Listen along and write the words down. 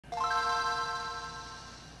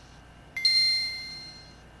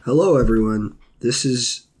Hello, everyone. This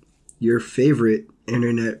is your favorite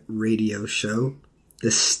internet radio show, the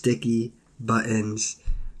Sticky Buttons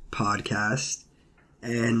podcast.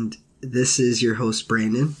 And this is your host,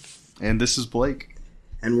 Brandon. And this is Blake.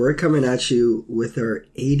 And we're coming at you with our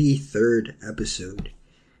 83rd episode.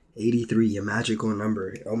 83, a magical number.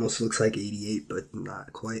 It almost looks like 88, but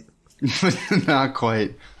not quite. Not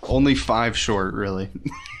quite. Only 5 short, really.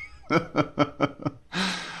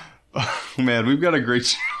 Oh, man, we've got a great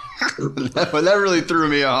show. that really threw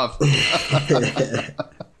me off.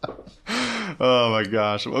 Oh my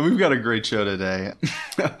gosh. Well, we've got a great show today.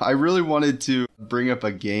 I really wanted to bring up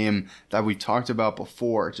a game that we talked about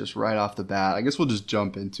before, just right off the bat. I guess we'll just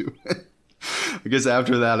jump into it. I guess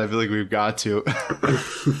after that, I feel like we've got to.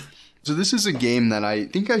 So this is a game that I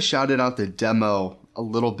think I shouted out the demo a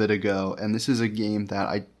little bit ago, and this is a game that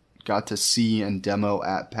I got to see and demo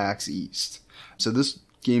at PAX East. So this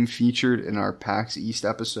game featured in our PAX East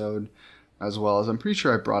episode, as well as I'm pretty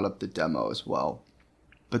sure I brought up the demo as well.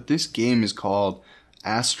 But this game is called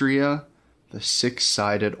Astrea, the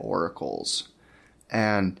Six-Sided Oracles.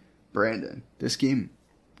 And Brandon, this game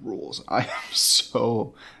rules. I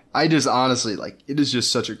just honestly, it is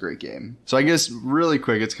just such a great game. So I guess really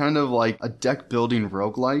quick, it's kind of like a deck building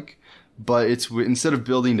roguelike, but it's instead of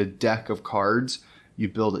building a deck of cards, you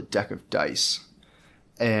build a deck of dice.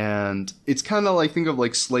 And it's kind of like, think of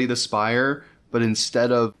like Slay the Spire, but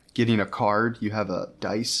instead of getting a card, you have a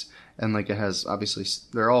dice. And it has, obviously,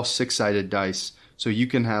 they're all 6-sided dice. So you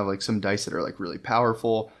can have some dice that are really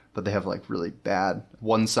powerful, but they have really bad.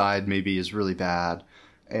 One side maybe is really bad.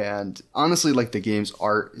 And honestly, the game's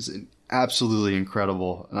art is absolutely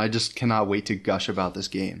incredible. And I just cannot wait to gush about this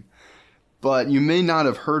game. But you may not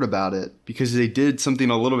have heard about it because they did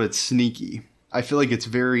something a little bit sneaky. I feel like it's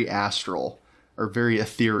very astral. Or very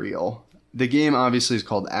ethereal. The game obviously is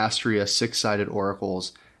called Astrea Six-Sided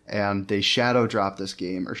Oracles, and they shadow dropped this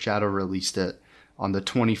game, or shadow released it, on the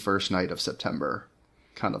 21st night of September.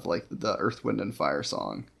 Kind of like the Earth, Wind, and Fire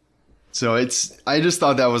song. So I just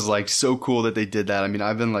thought that was so cool that they did that. I mean,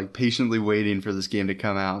 I've been patiently waiting for this game to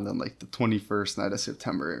come out, and then the 21st night of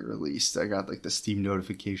September it released. I got the Steam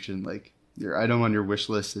notification, your item on your wish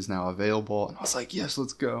list is now available. And I was like, yes,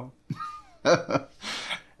 let's go.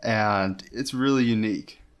 And it's really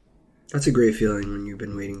unique. That's a great feeling when you've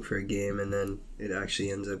been waiting for a game and then it actually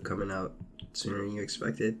ends up coming out sooner than you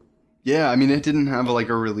expected. Yeah, I mean, it didn't have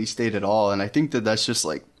a release date at all. And I think that's just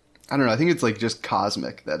I don't know, I think it's just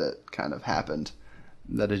cosmic that it kind of happened.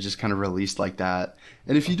 That it just kind of released like that.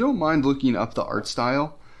 And if you don't mind looking up the art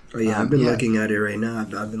style. Oh yeah, I've been looking at it right now. I've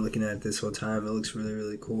been looking at it this whole time. It looks really,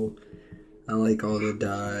 really cool. I like all the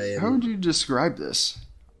dye. How would you describe this?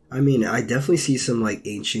 I mean, I definitely see some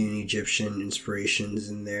ancient Egyptian inspirations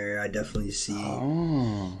in there. I definitely see,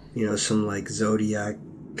 some Zodiac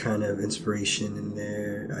kind of inspiration in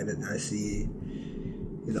there. I see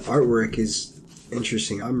the artwork is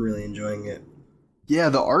interesting. I'm really enjoying it. Yeah,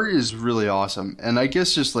 the art is really awesome. And I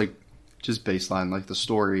guess just baseline, the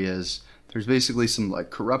story is there's basically some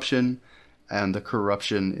corruption, and the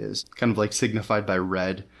corruption is kind of signified by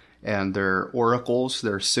red. And they're oracles.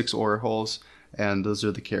 There are 6 oracles. And those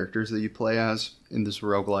are the characters that you play as in this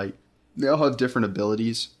roguelite. They all have different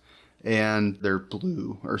abilities, and they're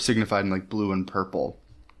blue, or signified in blue and purple.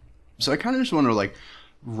 So I kind of just want to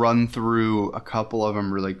run through a couple of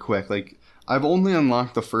them really quick. I've only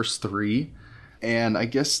unlocked the first 3, and I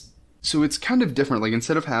guess, so it's kind of different.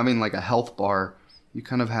 Instead of having a health bar, you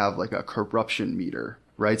kind of have a corruption meter,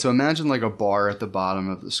 right? So imagine a bar at the bottom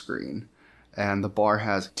of the screen, and the bar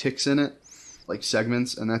has ticks in it.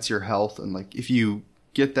 Segments, and that's your health, and if you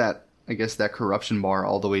get that, I guess that corruption bar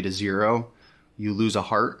all the way to 0, you lose a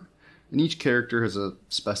heart, and each character has a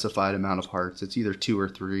specified amount of hearts. It's either 2 or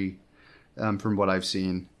 3 from what I've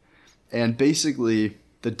seen, and basically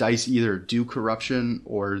the dice either do corruption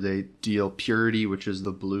or they deal purity, which is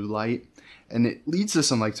the blue light, and it leads to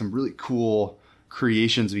some some really cool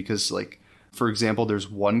creations because for example, there's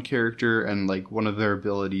one character and one of their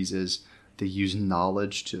abilities is they use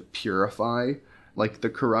knowledge to purify the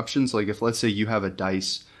corruptions. If let's say you have a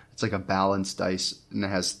dice, it's a balanced dice, and it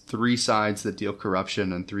has 3 sides that deal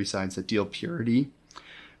corruption and 3 sides that deal purity.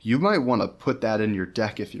 You might want to put that in your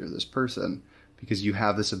deck if you're this person, because you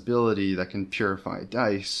have this ability that can purify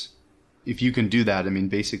dice. If you can do that, I mean,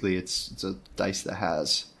 basically it's a dice that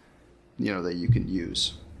has, that you can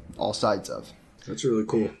use all sides of. That's really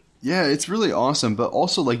cool. Yeah, it's really awesome. But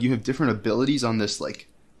also you have different abilities on this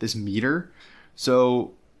this meter.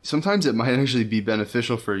 So sometimes it might actually be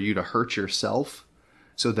beneficial for you to hurt yourself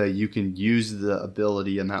so that you can use the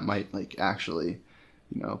ability, and that might actually,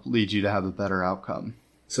 lead you to have a better outcome.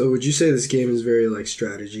 So would you say this game is very like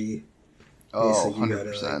strategy? Oh, Basically, you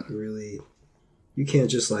 100%. gotta like really, you can't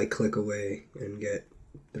just like click away and get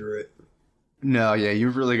through it. No, yeah,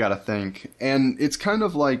 you've really got to think. And it's kind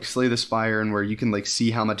of like Slay the Spire, and where you can like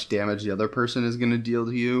see how much damage the other person is going to deal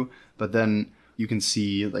to you, but then you can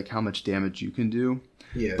see like how much damage you can do.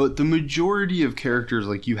 Yeah. But the majority of characters,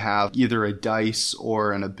 like you have either a dice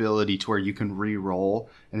or an ability to where you can re-roll,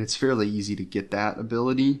 and it's fairly easy to get that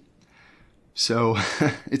ability. So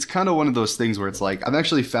it's kind of one of those things where it's like, I've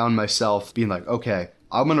actually found myself being like, okay,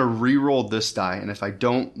 I'm going to re-roll this die, and if I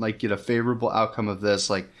don't like get a favorable outcome of this,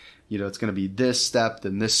 like, you know, it's going to be this step,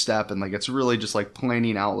 then this step, and like it's really just like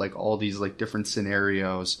planning out like all these like different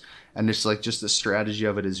scenarios, and it's like just the strategy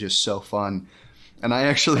of it is just so fun. And I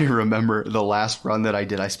actually remember the last run that I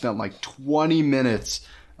did, I spent like 20 minutes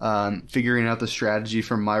figuring out the strategy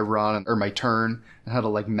for my run or my turn and how to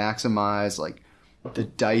like maximize like the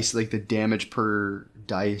dice, like the damage per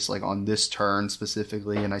dice, like on this turn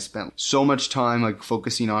specifically. And I spent so much time like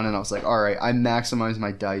focusing on it. And I was like, all right, I maximized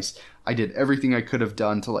my dice. I did everything I could have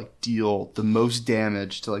done to like deal the most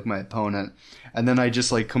damage to like my opponent. And then I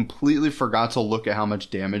just like completely forgot to look at how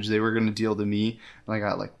much damage they were going to deal to me. And I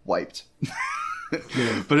got like wiped.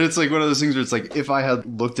 Yeah. But it's like one of those things where it's like, if I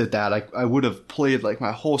had looked at that, I would have played like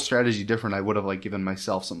my whole strategy different. I would have like given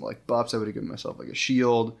myself some like buffs. I would have given myself like a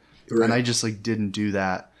shield. Right. And I just like didn't do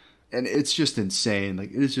that. And it's just insane.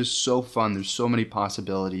 Like it is just so fun. There's so many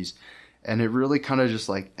possibilities. And it really kind of just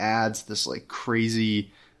like adds this like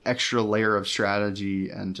crazy extra layer of strategy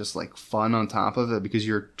and just like fun on top of it because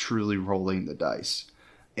you're truly rolling the dice.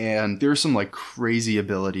 And there's some like crazy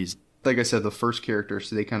abilities. Like I said, the first character,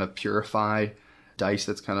 so they kind of purify dice.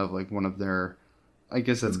 That's kind of like one of their, I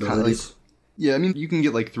guess that's kind of like, yeah, I mean, you can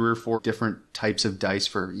get like 3 or 4 different types of dice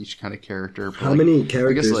for each kind of character. How many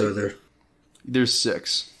characters are there? There's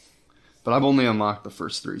 6, but I've only unlocked the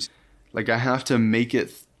first 3. Like I have to make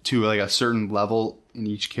it to like a certain level in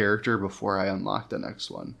each character before I unlock the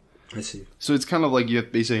next one. I see. So it's kind of like you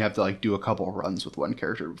basically have to like do a couple runs with one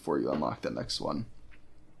character before you unlock the next one.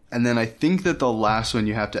 And then I think that the last one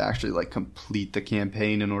you have to actually like complete the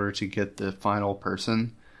campaign in order to get the final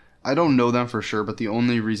person. I don't know that for sure, but the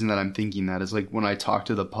only reason that I'm thinking that is like when I talked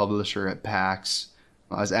to the publisher at PAX,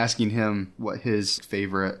 I was asking him what his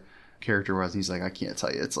favorite character was, and he's like, I can't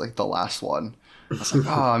tell you. It's like the last one. I was like,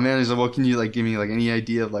 oh man. He's like, well, can you like give me like any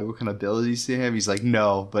idea of like what kind of abilities they have? He's like,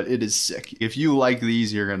 no, but it is sick. If you like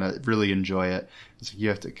these, you're gonna really enjoy it. It's like you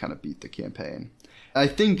have to kind of beat the campaign. I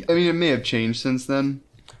mean, it may have changed since then.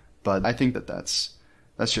 But I think that that's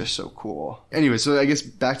just so cool. Anyway, so I guess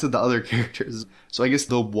back to the other characters. So I guess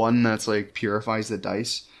the one that's like purifies the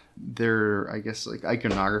dice, their, I guess like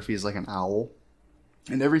iconography is like an owl.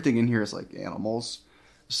 And everything in here is like animals.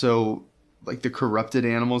 So like the corrupted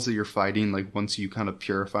animals that you're fighting, like once you kind of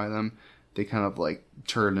purify them, they kind of like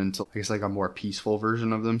turn into, I guess like a more peaceful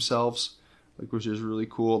version of themselves, like which is really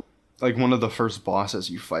cool. Like one of the first bosses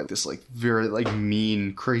you fight this like very like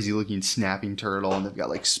mean, crazy looking snapping turtle, and they've got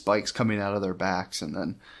like spikes coming out of their backs, and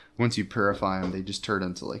then once you purify them, they just turn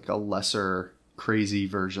into like a lesser crazy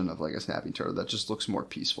version of like a snapping turtle that just looks more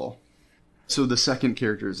peaceful. So the second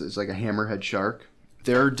character is like a hammerhead shark.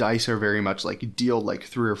 Their dice are very much like deal like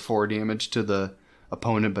 3 or 4 damage to the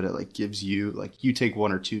opponent, but it like gives you like you take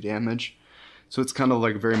 1 or 2 damage. So it's kind of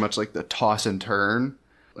like very much like the toss and turn.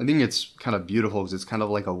 I think it's kind of beautiful because it's kind of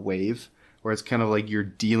like a wave where it's kind of like you're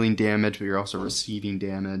dealing damage, but you're also receiving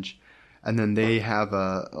damage. And then they have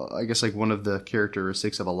I guess like one of the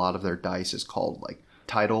characteristics of a lot of their dice is called like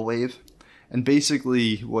tidal wave. And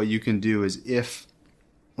basically what you can do is if,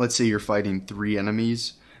 let's say you're fighting 3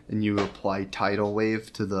 enemies and you apply tidal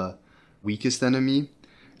wave to the weakest enemy,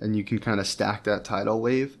 and you can kind of stack that tidal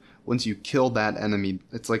wave. Once you kill that enemy,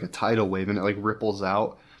 it's like a tidal wave and it like ripples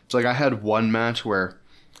out. So like I had one match where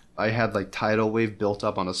I had like tidal wave built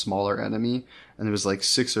up on a smaller enemy, and there was like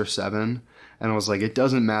 6 or 7, and I was like, it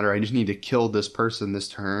doesn't matter, I just need to kill this person this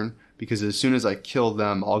turn, because as soon as I kill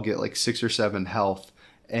them, I'll get like 6 or 7 health,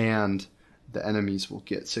 and the enemies will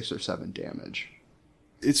get 6 or 7 damage.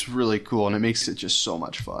 It's really cool, and it makes it just so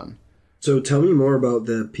much fun. So tell me more about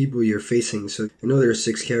the people you're facing. So I know there are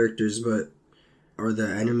 6 characters, but are the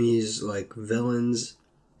enemies like villains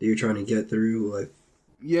that you're trying to get through? Like,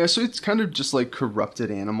 yeah, so it's kind of just like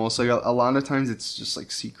corrupted animals. Like a lot of times it's just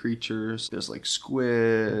like sea creatures. There's like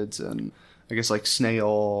squids and I guess like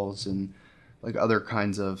snails and like other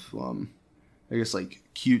kinds of, I guess like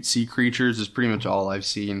cute sea creatures is pretty much all I've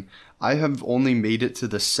seen. I have only made it to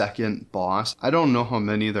the second boss. I don't know how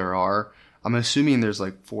many there are. I'm assuming there's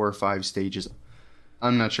like 4 or 5 stages.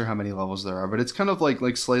 I'm not sure how many levels there are, but it's kind of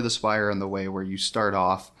like Slay the Spire in the way where you start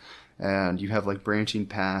off and you have like branching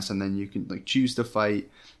paths, and then you can like choose to fight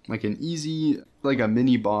like an easy, like a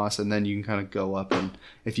mini boss, and then you can kind of go up, and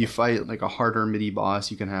if you fight like a harder mini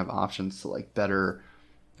boss, you can have options to like better,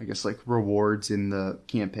 I guess, like rewards in the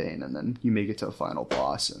campaign, and then you make it to a final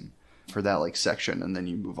boss and for that like section, and then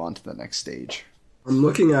you move on to the next stage. I'm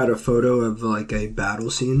looking at a photo of like a battle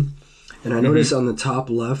scene, and I notice on the top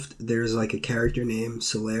left there's like a character name,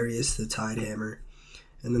 Solarius the Tidehammer,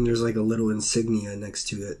 and then there's like a little insignia next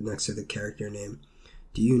to it, next to the character name.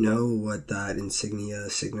 Do you know what that insignia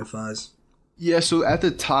signifies? Yeah, so at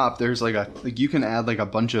the top there's like you can add like a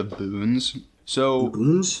bunch of boons. So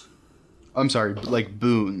boons? I'm sorry, like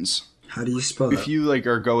boons. How do you spell that? If you like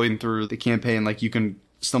are going through the campaign, like you can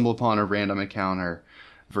stumble upon a random encounter,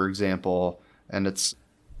 for example, and it's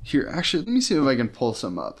here. Actually, let me see if I can pull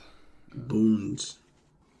some up. Boons.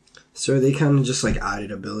 So are they kind of just like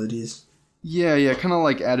added abilities? Yeah, kind of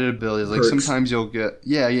like added abilities. Like perks. Sometimes you'll get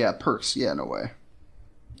perks. Yeah, in a way.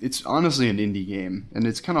 It's honestly an indie game, and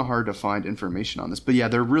it's kind of hard to find information on this. But yeah,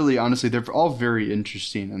 they're all very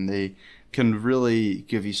interesting, and they can really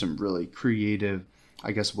give you some really creative,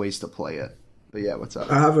 I guess, ways to play it. But yeah, what's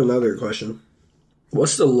up? I have another question.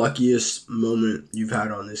 What's the luckiest moment you've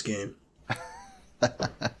had on this game?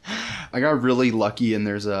 I got really lucky, and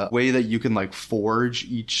there's a way that you can like forge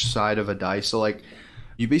each side of a dice. So like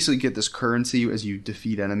you basically get this currency as you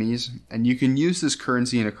defeat enemies, and you can use this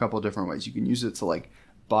currency in a couple different ways. You can use it to like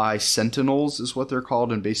buy sentinels, is what they're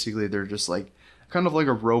called, and basically they're just like kind of like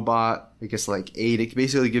a robot, I guess, like aid. It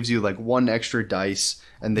basically gives you like one extra dice,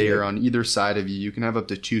 and they are on either side of you. You can have up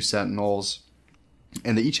to 2 sentinels,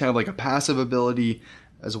 and they each have like a passive ability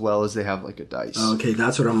as well as they have like a dice. Okay,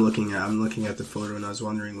 that's what I'm looking at. I'm looking at the photo, and I was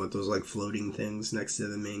wondering what those like floating things next to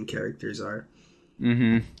the main characters are.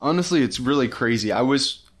 Honestly, it's really crazy.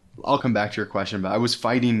 I'll come back to your question, but I was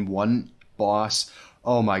fighting one boss.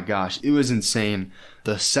 Oh my gosh, it was insane.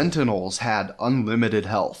 The sentinels had unlimited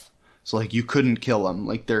health. So like you couldn't kill them.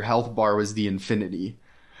 Like their health bar was the infinity.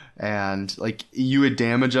 And like you would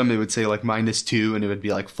damage them, it would say like -2, and it would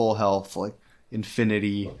be like full health, like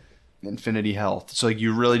infinity health. So like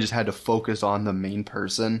you really just had to focus on the main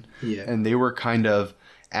person. Yeah. And they were kind of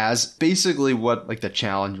as basically what like the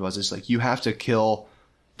challenge was, is like you have to kill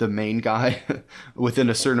the main guy within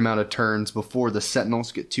a certain amount of turns before the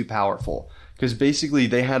sentinels get too powerful. Because basically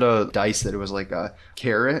they had a dice that it was like a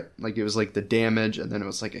carrot, like it was like the damage, and then it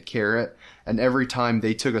was like a carrot. And every time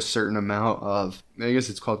they took a certain amount of, I guess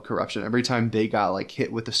it's called corruption, every time they got like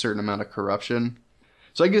hit with a certain amount of corruption.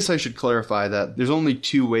 So I guess I should clarify that there's only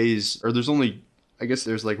 2 ways, or there's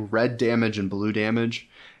like red damage and blue damage.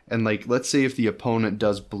 And like, let's say if the opponent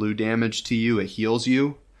does blue damage to you, it heals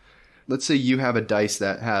you. Let's say you have a dice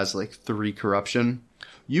that has like 3 corruption.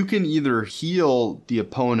 You can either heal the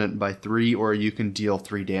opponent by 3, or you can deal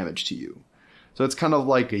 3 damage to you. So it's kind of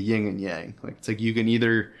like a yin and yang. Like it's like you can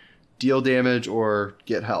either deal damage or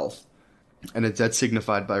get health. And that's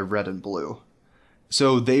signified by red and blue.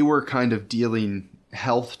 So they were kind of dealing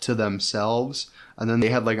health to themselves, and then they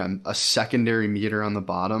had like a secondary meter on the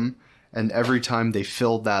bottom. And every time they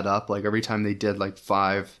filled that up, like every time they did like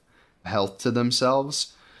 5 health to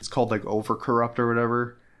themselves, it's called like overcorrupt or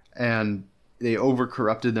whatever. And they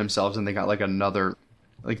overcorrupted themselves, and they got like another,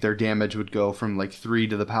 like their damage would go from like 3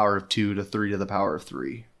 to the power of 2 to 3 to the power of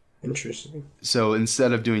 3. Interesting. So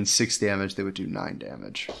instead of doing 6 damage, they would do 9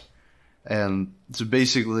 damage. And so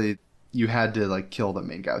basically you had to like kill the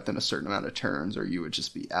main guy within a certain amount of turns, or you would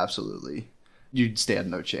just be you'd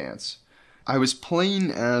stand no chance. I was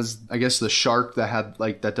playing as, I guess, the shark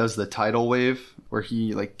that does the tidal wave, where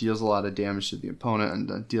he like deals a lot of damage to the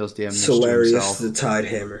opponent and deals damage to himself. Solarius the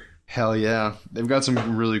Tidehammer. Hell yeah. They've got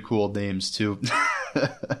some really cool names too.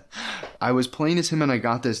 I was playing as him, and I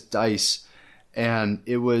got this dice, and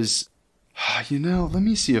it was, let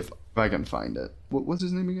me see if I can find it. What's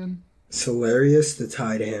his name again? Solarius the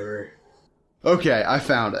Tidehammer. Okay, I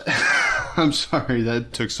found it. I'm sorry,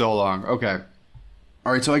 that took so long. Okay.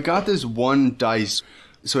 All right, so I got this one dice.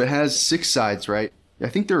 So it has 6 sides, right? I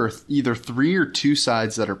think there are either 3 or 2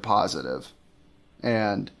 sides that are positive.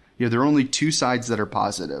 And there are only 2 sides that are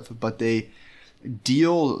positive, but they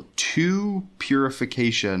deal 2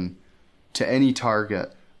 purification to any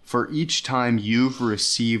target for each time you've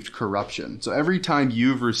received corruption. So every time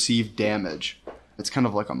you've received damage, it's kind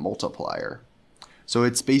of like a multiplier. So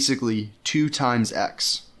it's basically 2 times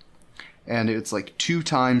X. And it's like 2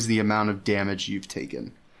 times the amount of damage you've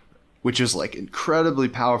taken, which is like incredibly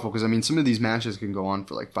powerful, because I mean, some of these matches can go on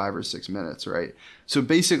for like 5 or 6 minutes, right? So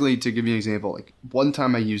basically, to give you an example, like one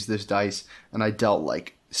time I used this dice and I dealt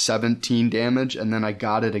like 17 damage, and then I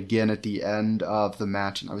got it again at the end of the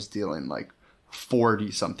match, and I was dealing like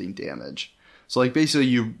 40 something damage. So like basically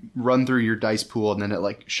you run through your dice pool and then it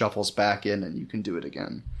like shuffles back in and you can do it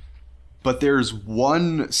again. But there's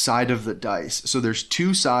one side of the dice. So there's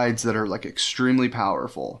two sides that are like extremely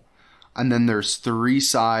powerful. And then there's three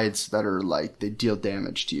sides that are like they deal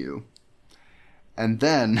damage to you. And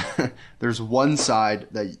then there's one side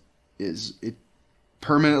that it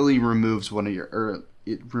permanently removes one of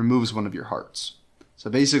your hearts. So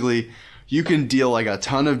basically you can deal like a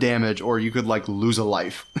ton of damage or you could like lose a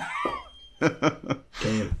life.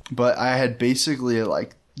 Damn. But I had basically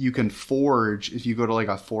like you can forge, if you go to like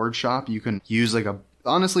a forge shop, you can use like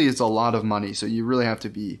honestly it's a lot of money, so you really have to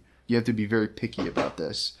be very picky about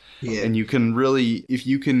this. Yeah. And you can really, if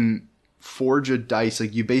you can forge a dice,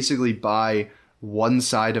 like you basically buy one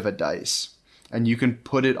side of a dice and you can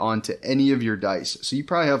put it onto any of your dice. So you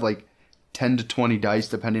probably have like 10 to 20 dice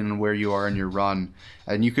depending on where you are in your run,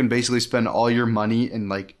 and you can basically spend all your money and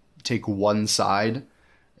like take one side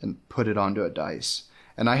and put it onto a dice.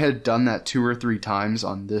 And I had done that 2 or 3 times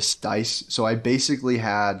on this dice. So I basically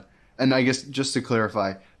had, and I guess just to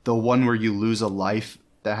clarify, the one where you lose a life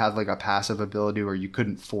that had like a passive ability where you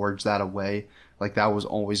couldn't forge that away, like that was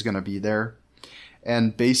always going to be there.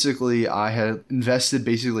 And basically I had invested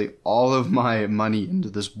basically all of my money into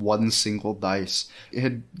this one single dice. It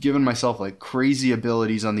had given myself like crazy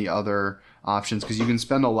abilities on the other options because you can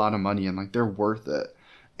spend a lot of money and like they're worth it.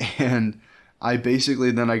 And I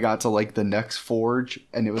basically, then I got to like the next forge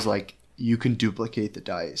and it was like, you can duplicate the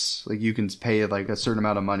dice. Like you can pay like a certain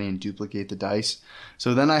amount of money and duplicate the dice.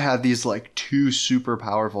 So then I had these like 2 super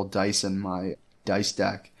powerful dice in my dice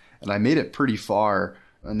deck and I made it pretty far.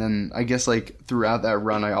 And then I guess like throughout that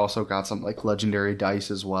run, I also got some like legendary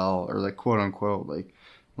dice as well, or like quote unquote like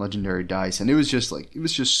legendary dice. And it was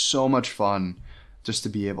just so much fun just to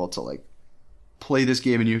be able to like play this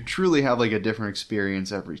game and you truly have like a different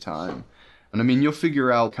experience every time. And I mean, you'll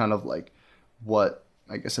figure out kind of like what,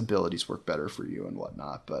 I guess, abilities work better for you and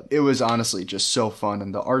whatnot. But it was honestly just so fun.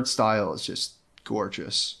 And the art style is just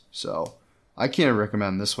gorgeous. So I can't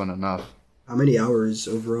recommend this one enough. How many hours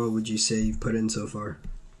overall would you say you've put in so far?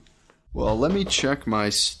 Well, let me check my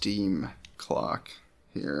Steam clock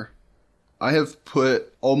here. I have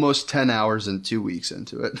put almost 10 hours and 2 weeks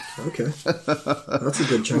into it. Okay. That's a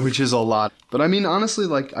good chunk. Which is a lot. But I mean, honestly,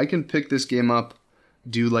 like I can pick this game up,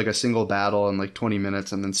 do like a single battle in like 20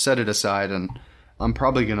 minutes and then set it aside, and I'm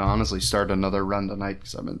probably going to honestly start another run tonight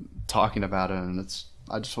because I've been talking about it and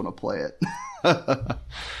I just want to play it.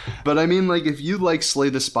 But I mean, like if you like Slay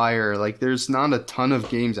the Spire, like there's not a ton of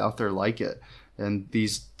games out there like it. And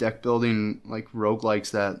these deck building like roguelikes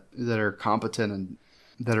that are competent and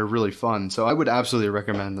that are really fun. So I would absolutely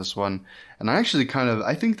recommend this one. And I actually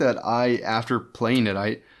I think that after playing it,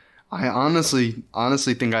 I honestly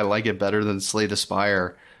think I like it better than Slay the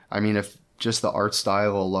Spire. I mean, if just the art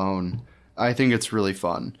style alone, I think it's really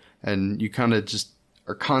fun. And you kind of just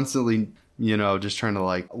are constantly, just trying to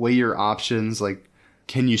like weigh your options. Like,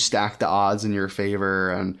 can you stack the odds in your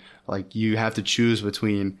favor? And like, you have to choose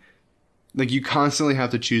between, like, you constantly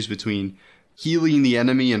have to choose between healing the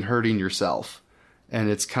enemy and hurting yourself. And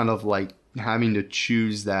it's kind of like having to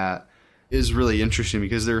choose that is really interesting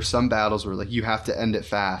because there are some battles where like you have to end it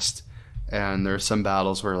fast, and there are some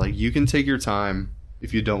battles where like you can take your time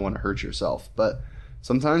if you don't want to hurt yourself, but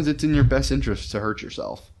sometimes it's in your best interest to hurt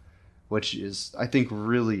yourself, which is, I think,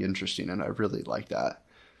 really interesting, and I really like that.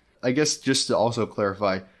 I guess just to also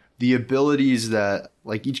clarify, the abilities that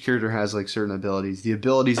like each character has like certain abilities, the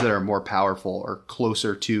abilities that are more powerful are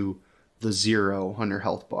closer to the 0 on your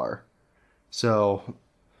health bar. So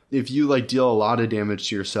if you like deal a lot of damage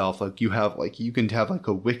to yourself, like you can have like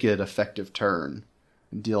a wicked effective turn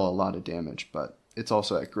and deal a lot of damage, but it's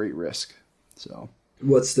also at great risk. So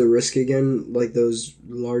what's the risk again? Like those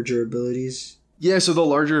larger abilities? Yeah, so the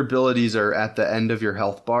larger abilities are at the end of your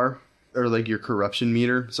health bar, or like your corruption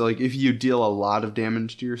meter. So like if you deal a lot of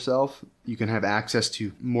damage to yourself, you can have access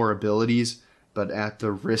to more abilities, but at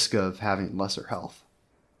the risk of having lesser health.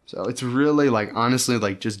 So it's really like, honestly,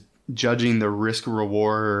 like just judging the risk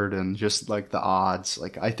reward and just like the odds.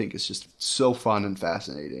 Like I think it's just so fun and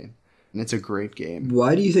fascinating, and it's a great game.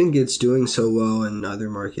 Why do you think it's doing so well in other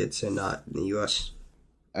markets and not in the US?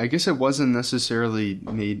 I guess it wasn't necessarily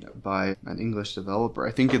made by an English developer.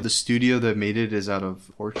 I think the studio that made it is out of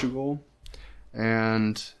Portugal.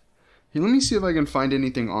 And here, let me see if I can find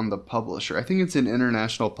anything on the publisher. I think it's an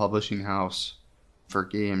international publishing house for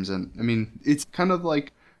games. And I mean, it's kind of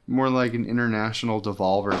like more like an international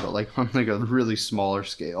Devolver, but like on like a really smaller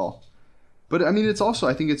scale. But I mean, it's also,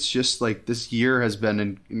 I think it's just like this year has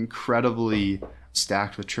been incredibly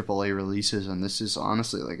stacked with AAA releases, and this is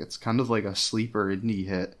honestly like, it's kind of like a sleeper indie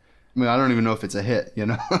hit. I mean, I don't even know if it's a hit, you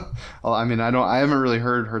know? I mean, I haven't really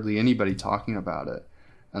heard hardly anybody talking about it.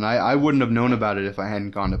 And I wouldn't have known about it if I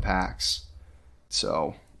hadn't gone to PAX.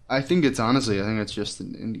 So I think it's just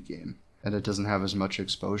an indie game. And it doesn't have as much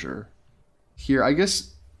exposure. Here, I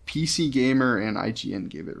guess PC Gamer and IGN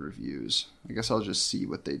gave it reviews. I guess I'll just see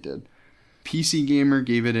what they did. PC Gamer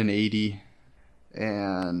gave it an 80.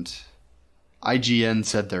 And IGN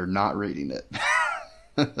said they're not rating it.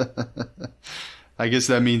 I guess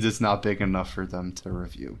that means it's not big enough for them to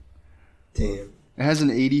review. Damn. It has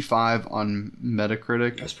an 85 on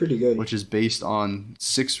Metacritic. That's pretty good. Which is based on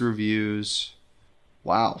 6 reviews.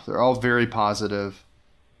 Wow, they're all very positive.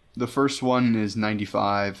 The first one is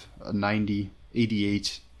 95, a 90,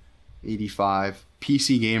 88, 85.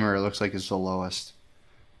 PC Gamer, it looks like, is the lowest.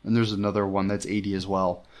 And there's another one that's 80 as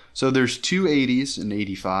well. So there's 2 80s, an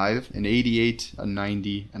 85, an 88, a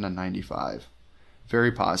 90, and a 95.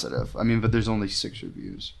 Very positive. I mean, but there's only 6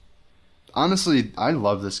 reviews. Honestly, I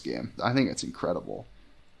love this game. I think it's incredible.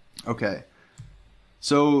 Okay.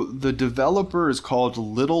 So the developer is called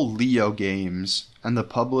Little Leo Games, and the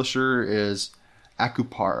publisher is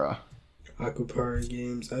Akupara. Akupara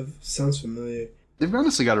Games. Sounds familiar. They've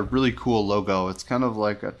honestly got a really cool logo. It's kind of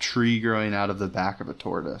like a tree growing out of the back of a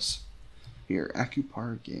tortoise. Here,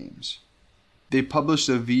 Akupara Games. They published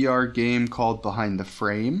a VR game called Behind the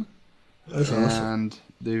Frame. That's awesome. And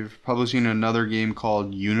they're publishing another game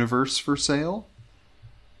called Universe for sale.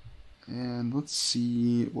 And let's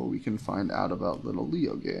see what we can find out about Little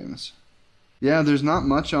Leo Games. Yeah, there's not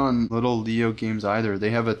much on Little Leo Games either.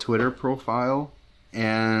 They have a Twitter profile.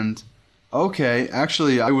 And, okay,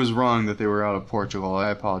 actually, I was wrong that they were out of Portugal. I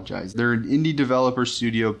apologize. They're an indie developer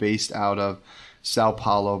studio based out of Sao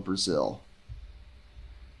Paulo, Brazil.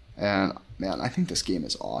 And, man, I think this game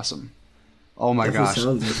is awesome. Oh my gosh.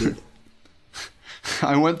 Sounds like it.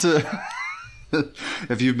 I went to...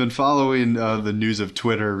 If you've been following the news of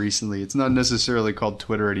Twitter recently, it's not necessarily called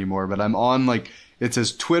Twitter anymore, but I'm on, like, it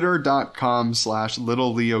says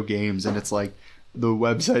twitter.com/Little Leo Games, and it's like, the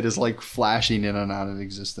website is, like, flashing in and out of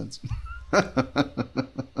existence.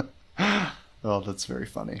 Oh, that's very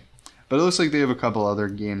funny. But it looks like they have a couple other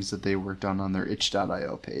games that they worked on their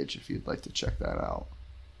itch.io page, if you'd like to check that out.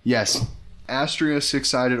 Yes, Astrea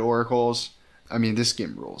Six-Sided Oracles. I mean, this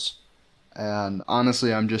game rules. And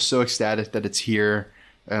honestly, I'm just so ecstatic that it's here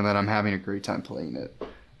and that I'm having a great time playing it.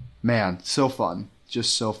 Man, so fun.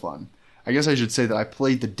 Just so fun. I guess I should say that I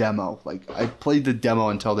played the demo. Like, I played the demo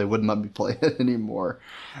until they wouldn't let me play it anymore.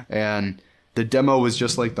 And the demo was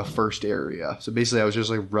just like the first area. So basically I was just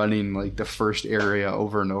like running like the first area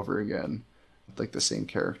over and over again with like the same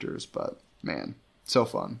characters. But man, so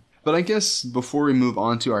fun. But I guess before we move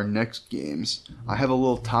on to our next games, I have a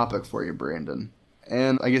little topic for you, Brandon.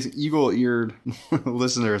 And I guess eagle-eared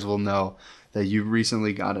listeners will know that you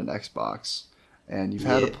recently got an Xbox. And you've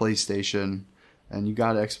had a PlayStation. And you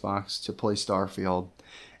got Xbox to play Starfield.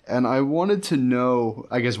 And I wanted to know,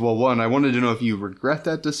 I guess, well, one, I wanted to know if you regret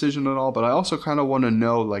that decision at all. But I also kind of want to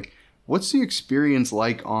know, like, what's the experience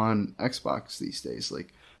like on Xbox these days?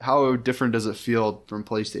 Like, how different does it feel from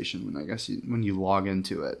PlayStation when you log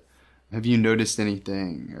into it? Have you noticed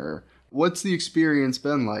anything? Or what's the experience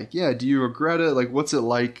been like? Yeah, do you regret it? Like, what's it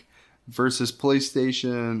like versus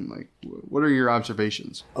PlayStation? Like, what are your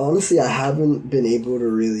observations? Honestly, I haven't been able to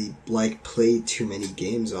really, like, play too many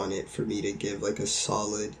games on it for me to give, like, a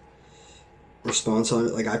solid response on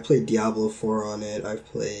it. Like, I played Diablo 4 on it. I've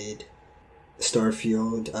played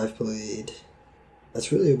Starfield.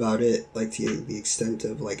 That's really about it. Like, to the extent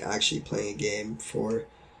of, like, actually playing a game for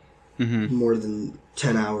more than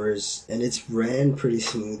 10 hours, and it's ran pretty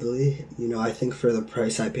smoothly. You know, I think for the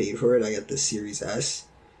price I paid for it, I got the Series S.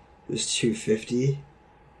 It was $250.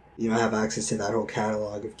 You know, I have access to that whole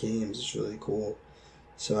catalog of games. It's really cool.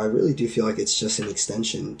 So I really do feel like it's just an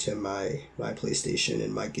extension to my PlayStation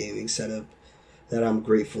and my gaming setup that I'm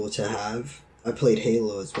grateful to have. I played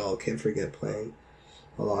Halo as well. Can't forget playing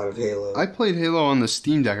a lot of Halo. I played Halo on the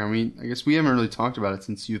Steam Deck. I mean, I guess we haven't really talked about it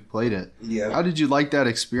since you've played it. Yeah. How did you like that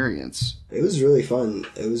experience? It was really fun.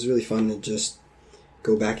 It was really fun to just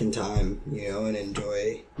go back in time, you know, and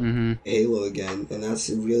enjoy Halo again. And that's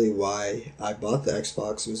really why I bought the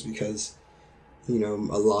Xbox, was because, you know,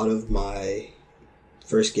 a lot of my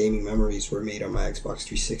first gaming memories were made on my Xbox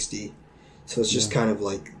 360. So it's just kind of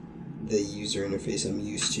like the user interface I'm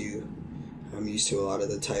used to. I'm used to a lot of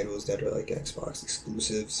the titles that are like Xbox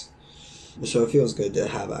exclusives. So it feels good to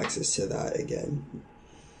have access to that again.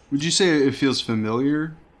 Would you say it feels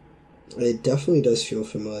familiar? It definitely does feel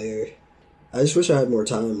familiar. I just wish I had more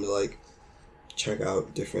time to, like, check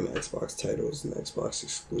out different Xbox titles and Xbox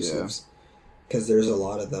exclusives. because there's a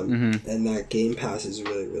lot of them, Mm-hmm. and that Game Pass is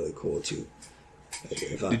really, really cool too.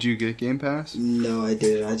 Did you get Game Pass? No, I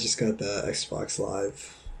didn't. I just got the Xbox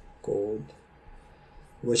Live Gold,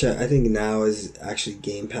 which I think now is actually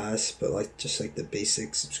Game Pass, but like just like the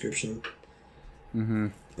basic subscription. Mm-hmm.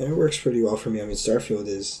 And it works pretty well for me. I mean, Starfield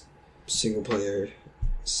is single player,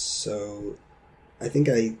 so I think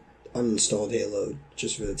I uninstalled Halo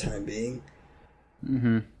just for the time being.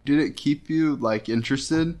 Mm-hmm. Did it keep you like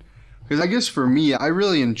interested? Because I guess for me, I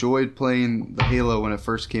really enjoyed playing the Halo when it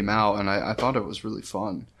first came out, and I thought it was really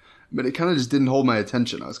fun. But it kind of just didn't hold my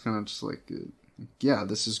attention. I was kind of just like, yeah,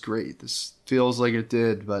 this is great. This feels like it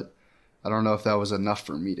did, but I don't know if that was enough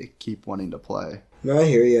for me to keep wanting to play. No, I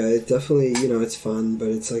hear you. It definitely, it's fun, but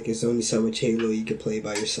it's like there's only so much Halo you could play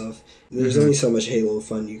by yourself. There's only so much Halo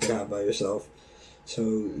fun you could have by yourself. So,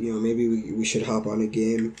 maybe we should hop on a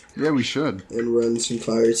game. Yeah, we should. And run some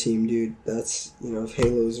Fire Team, dude. That's, if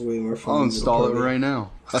Halo's way more fun. I'll install it right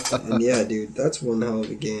now. And yeah, dude, that's one hell of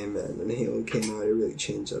a game, man. When Halo came out, it really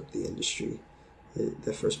changed up the industry.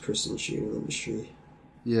 The first-person shooting industry.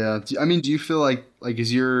 Yeah. Do you feel like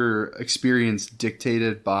is your experience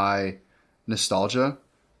dictated by nostalgia,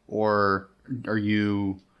 or are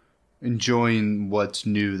you enjoying what's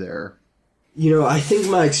new there? I think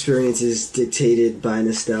my experience is dictated by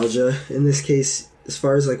nostalgia in this case. As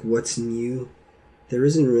far as like what's new, there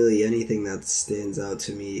isn't really anything that stands out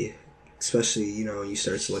to me, especially when you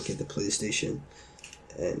start to look at the PlayStation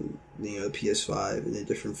and the PS5 and the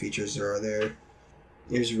different features there are there.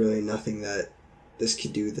 There's really nothing that this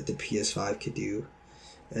could do that the PS5 could do.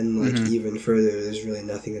 And even further, there's really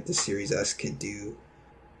nothing that the Series S could do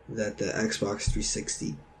that the Xbox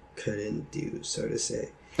 360 couldn't do, so to say.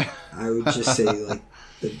 I would just say like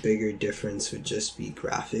the bigger difference would just be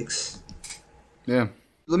graphics. Yeah.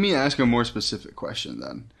 Let me ask a more specific question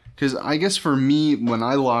then. Because I guess for me, when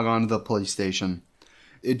I log on to the PlayStation,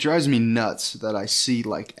 it drives me nuts that I see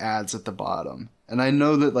like ads at the bottom. And I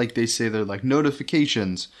know that like they say they're like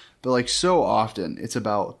notifications, but like so often it's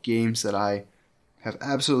about games that I have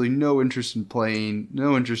absolutely no interest in playing,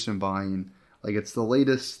 no interest in buying. Like it's the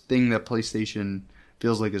latest thing that PlayStation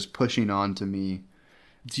feels like is pushing on to me.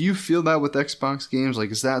 Do you feel that with Xbox games?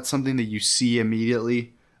 Like, is that something that you see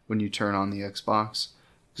immediately when you turn on the Xbox?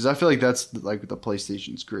 Because I feel like that's like the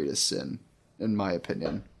PlayStation's greatest sin, in my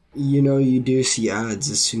opinion. You do see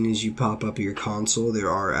ads as soon as you pop up your console.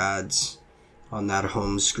 There are ads on that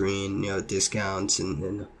home screen, discounts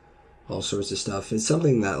and all sorts of stuff. It's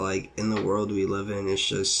something that, like, in the world we live in, it's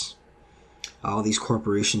just all these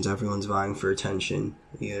corporations, everyone's vying for attention,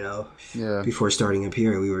 Yeah. Before starting up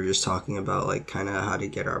here, we were just talking about, like, kind of how to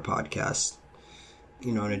get our podcast,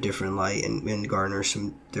 in a different light and garner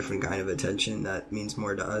some different kind of attention that means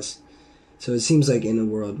more to us. So it seems like in a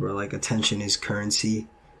world where, like, attention is currency,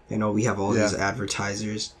 we have all these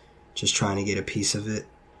advertisers just trying to get a piece of it.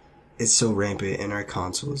 It's so rampant in our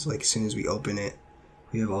consoles. Like, as soon as we open it,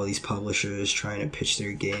 we have all these publishers trying to pitch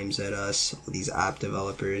their games at us, all these app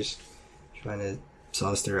developers trying to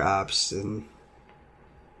sell us their apps, and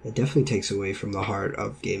it definitely takes away from the heart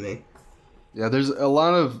of gaming. Yeah, there's a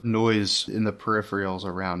lot of noise in the peripherals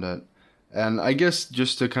around it. And I guess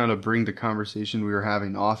just to kind of bring the conversation we were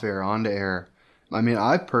having off air onto air, I've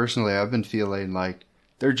been feeling like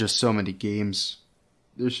there are just so many games.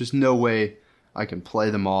 There's just no way I can play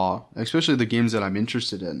them all, especially the games that I'm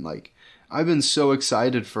interested in. Like, I've been so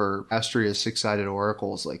excited for Astrea Six-Sided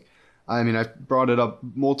Oracles. Like, I brought it up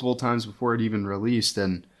multiple times before it even released,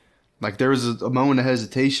 and like there was a moment of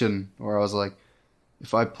hesitation where I was like,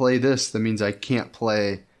 if I play this, that means I can't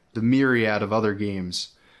play the myriad of other games.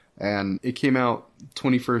 And it came out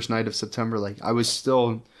 21st night of September. Like, I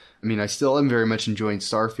still am very much enjoying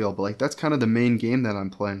Starfield, but like that's kind of the main game that I'm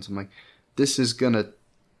playing. So I'm like, this is gonna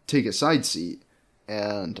take a side seat.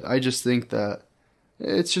 And I just think that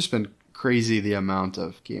it's just been crazy the amount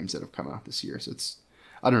of games that have come out this year. So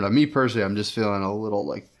I don't know. Me personally, I'm just feeling a little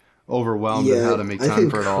like overwhelmed at how to make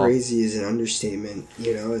time for it all. Crazy is an understatement.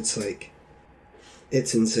 It's like,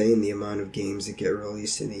 it's insane the amount of games that get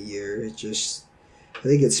released in a year. I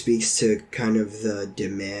think it speaks to kind of the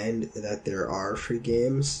demand that there are for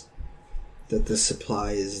games, that the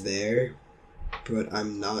supply is there, but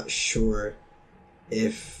I'm not sure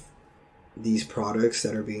if these products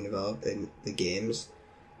that are being developed in the games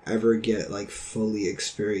ever get like fully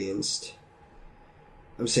experienced.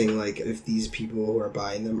 I'm saying, like, if these people who are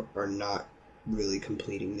buying them are not really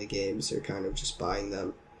completing the games, they're kind of just buying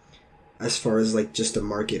them. As far as, like, just a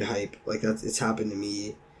market hype, like, it's happened to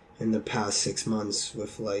me in the past 6 months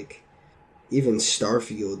with, like, even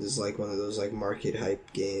Starfield is, like, one of those, like, market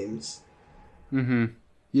hype games. Mm-hmm.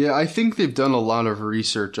 Yeah, I think they've done a lot of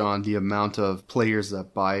research on the amount of players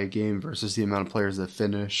that buy a game versus the amount of players that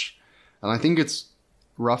finish. And I think it's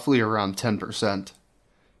roughly around 10%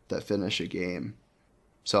 that finish a game.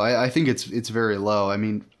 So I think it's very low. I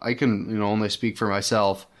mean, I can only speak for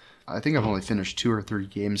myself. I think I've only finished 2 or 3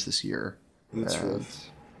 games this year. That's right.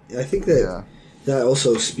 I think that that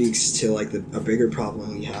also speaks to like a bigger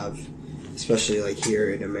problem we have, especially like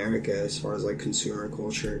here in America, as far as like consumer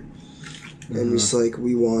culture. And it's like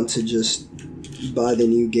we want to just buy the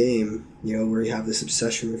new game, where we have this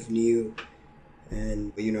obsession with new,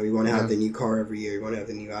 and we want to have the new car every year. We want to have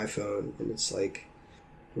the new iPhone, and it's like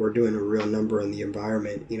we're doing a real number on the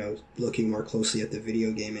environment. Looking more closely at the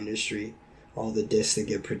video game industry, all the discs that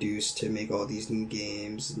get produced to make all these new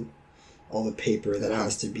games, and all the paper that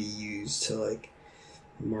has to be used to like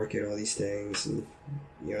market all these things, and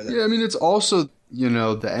I mean, it's also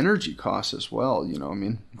the energy costs as well.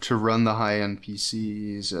 To run the high-end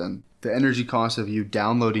PCs, and the energy cost of you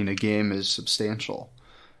downloading a game is substantial.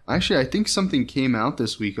 Actually, I think something came out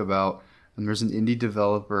this week about, and there's an indie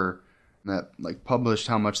developer that like published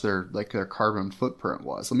how much their carbon footprint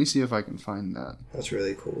was. Let me see if I can find that. That's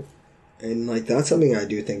really cool, and like that's something I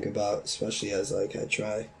do think about, especially as like I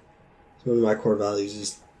try. One of my core values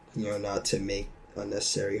is not to make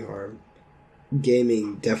unnecessary harm.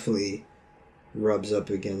 Gaming definitely rubs up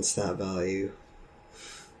against that value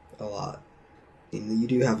a lot. You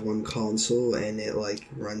do have one console and it like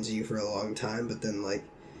runs you for a long time, but then like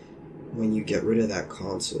when you get rid of that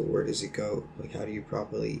console, where does it go? Like how do you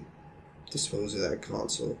properly dispose of that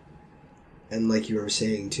console? And like you were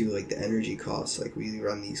saying too, like the energy costs, like we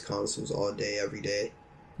run these consoles all day, every day.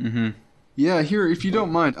 Yeah, here, if you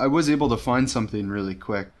don't mind, I was able to find something really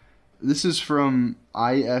quick. This is from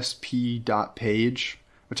isp.page,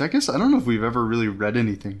 which I guess, I don't know if we've ever really read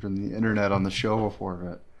anything from the internet on the show before,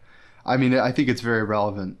 but I mean, I think it's very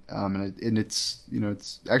relevant. And it's,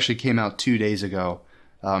 it's actually came out 2 days ago.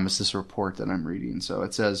 It's this report that I'm reading. So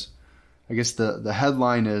it says, I guess the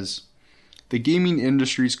headline is, "The Gaming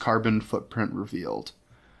Industry's Carbon Footprint Revealed,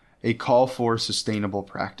 a Call for Sustainable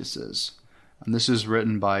Practices." And this is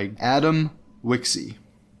written by Adam Wixie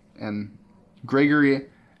and Gregory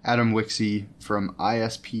Adam Wixie from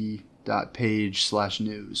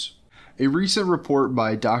isp.page/news. A recent report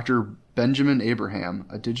by Dr. Benjamin Abraham,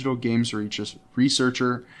 a digital games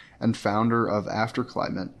researcher and founder of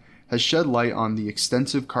Afterclimate, has shed light on the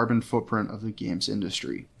extensive carbon footprint of the games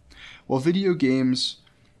industry. While video games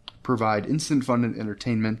provide instant fun and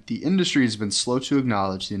entertainment, the industry has been slow to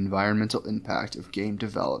acknowledge the environmental impact of game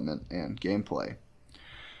development and gameplay.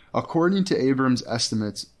 According to Abrams'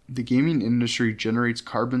 estimates, the gaming industry generates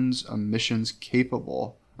carbon emissions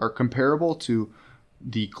comparable to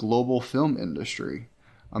the global film industry,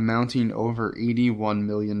 amounting over 81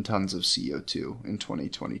 million tons of CO2 in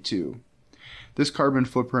 2022. This carbon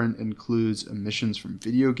footprint includes emissions from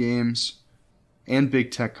video games and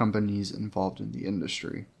big tech companies involved in the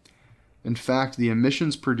industry. In fact, the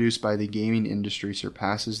emissions produced by the gaming industry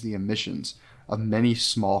surpasses the emissions of many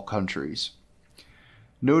small countries.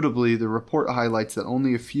 Notably, the report highlights that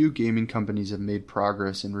only a few gaming companies have made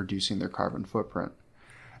progress in reducing their carbon footprint.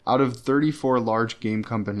 Out of 34 large game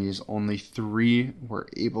companies, only 3 were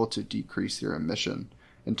able to decrease their emission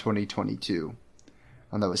in 2022.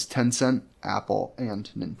 And that was Tencent, Apple,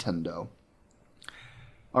 and Nintendo.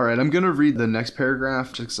 All right, I'm going to read the next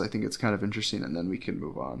paragraph just because I think it's kind of interesting, and then we can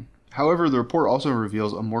move on. However, the report also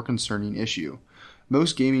reveals a more concerning issue.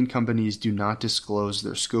 Most gaming companies do not disclose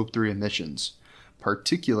their Scope 3 emissions,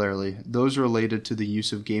 particularly those related to the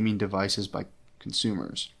use of gaming devices by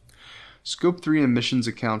consumers. Scope 3 emissions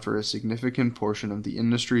account for a significant portion of the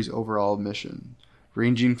industry's overall emission,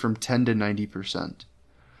 ranging from 10 to 90%.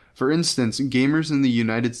 For instance, gamers in the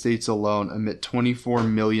United States alone emit 24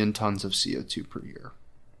 million tons of CO2 per year.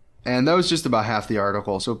 And that was just about half the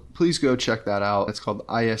article, so please go check that out. It's called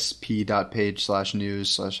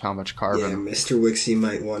isp.page/news/how-much-carbon. Yeah, Mr. Wixie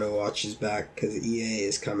might want to watch his back because EA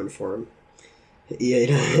is coming for him. EA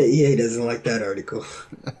doesn't like that article.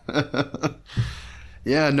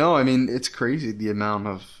 Yeah, no, I mean, it's crazy the amount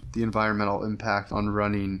of the environmental impact on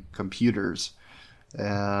running computers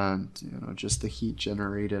and, just the heat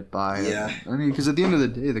generated by it. I mean, because at the end of the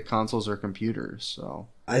day, the consoles are computers, so...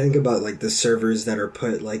 I think about like the servers that are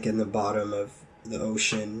put like in the bottom of the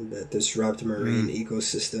ocean that disrupt marine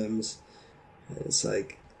ecosystems. And it's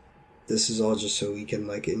like, this is all just so we can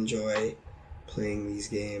like enjoy playing these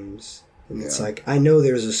games. And it's like, I know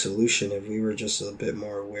there's a solution if we were just a bit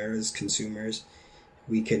more aware as consumers.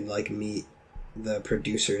 We could like meet the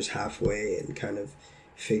producers halfway and kind of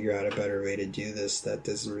figure out a better way to do this that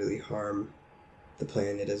doesn't really harm the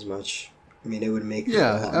planet as much. I mean, it would make it a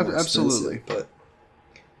lot more absolutely. expensive,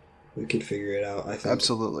 but we could figure it out, I think.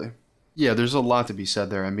 Absolutely. Yeah, there's a lot to be said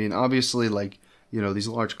there. I mean, obviously, like, you know, these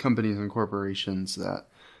large companies and corporations that,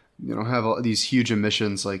 you know, have all these huge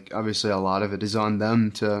emissions, like, obviously a lot of it is on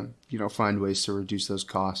them to, you know, find ways to reduce those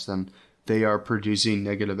costs, and they are producing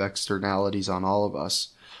negative externalities on all of us.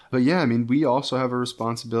 But yeah, I mean, we also have a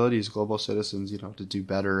responsibility as global citizens, you know, to do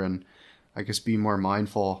better and I guess be more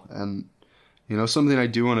mindful. And, you know, something I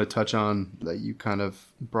do want to touch on that you kind of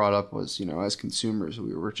brought up was, you know, as consumers,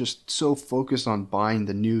 we were just so focused on buying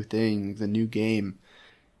the new thing, the new game.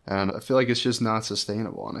 And I feel like it's just not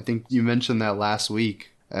sustainable. And I think you mentioned that last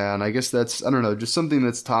week. And I guess that's, I don't know, just something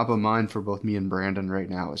that's top of mind for both me and Brandon right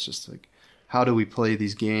now. It's just like, how do we play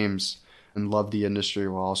these games and love the industry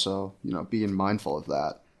while also, you know, being mindful of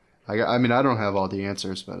that? I mean, I don't have all the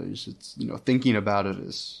answers, but it's you know, thinking about it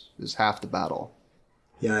is half the battle.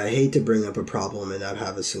 Yeah, I hate to bring up a problem and not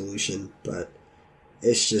have a solution, but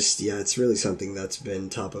it's just, yeah, it's really something that's been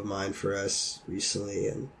top of mind for us recently,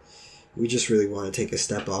 and we just really want to take a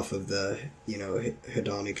step off of the, you know,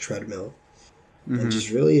 hedonic treadmill and just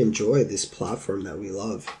really enjoy this platform that we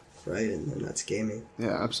love, right? And that's gaming.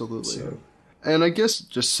 Yeah, absolutely. So, and I guess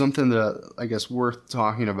just something that I guess worth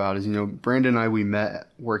talking about is, you know, Brandon and I, we met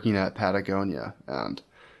working at Patagonia, and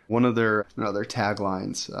one of their, you know, their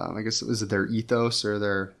taglines, I guess, was it their ethos or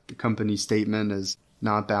the company statement is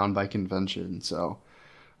not bound by convention. So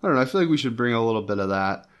I don't know, I feel like we should bring a little bit of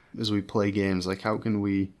that as we play games. Like, how can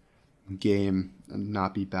we game and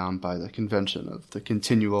not be bound by the convention of the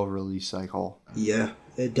continual release cycle? Yeah,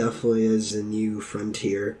 it definitely is a new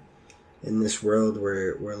frontier in this world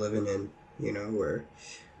we're living in. You know, where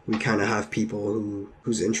we kind of have people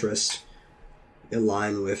whose interests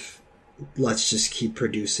align with, let's just keep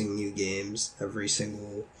producing new games every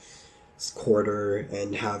single quarter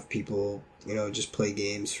and have people, you know, just play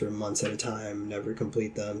games for months at a time, never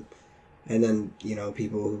complete them. And then, you know,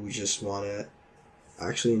 people who just want to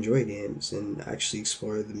actually enjoy games and actually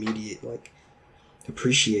explore the media, like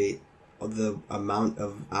appreciate the amount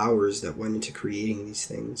of hours that went into creating these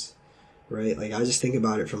things, right? Like, I just think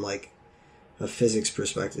about it from like a physics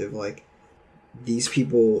perspective. Like, these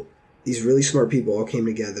really smart people all came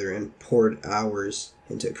together and poured hours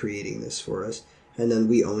into creating this for us, and then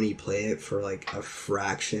we only play it for like a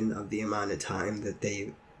fraction of the amount of time that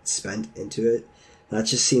they spent into it. That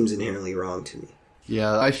just seems inherently wrong to me.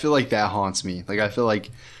 Yeah, I feel like that haunts me. Like, I feel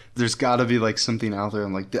like there's got to be like something out there,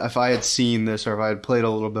 and like, if I had seen this or if I had played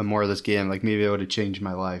a little bit more of this game, like maybe it would have changed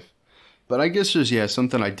my life. But I guess just, yeah,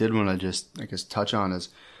 something I did want to just, I guess, touch on is,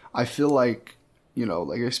 I feel like, you know,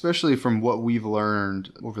 like, especially from what we've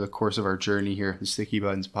learned over the course of our journey here, the Sticky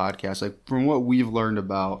Buttons podcast, like, from what we've learned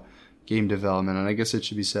about game development, and I guess it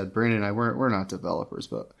should be said, Brandon and I, we're not developers,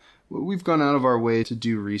 but we've gone out of our way to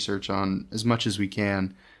do research on as much as we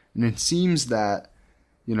can, and it seems that,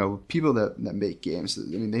 you know, people that make games,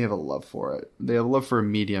 I mean, they have a love for it. They have a love for a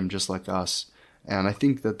medium just like us, and I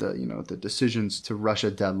think that the decisions to rush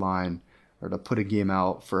a deadline or to put a game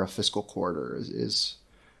out for a fiscal quarter is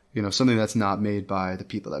you know, something that's not made by the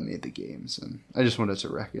people that made the games. And I just wanted to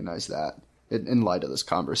recognize that in light of this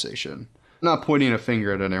conversation. Not pointing a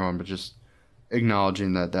finger at anyone, but just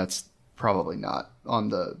acknowledging that that's probably not on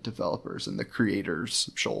the developers and the creators'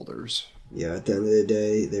 shoulders. Yeah, at the end of the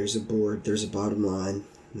day, there's a board, there's a bottom line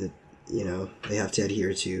that, you know, they have to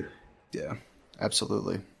adhere to. Yeah,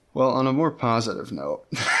 absolutely. Well, on a more positive note,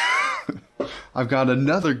 I've got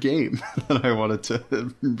another game that I wanted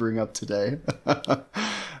to bring up today.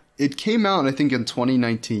 It came out, I think, in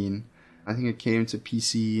 2019. I think it came to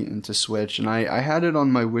PC and to Switch, and I had it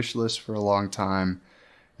on my wish list for a long time,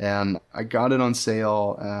 and I got it on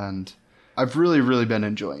sale, and I've really, really been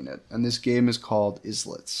enjoying it. And this game is called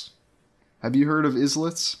Islets. Have you heard of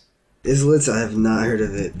Islets? Islets, I have not heard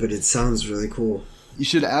of it, but it sounds really cool. You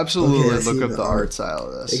should absolutely look up the art style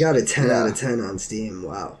of this. It got a 10 out of 10 on Steam.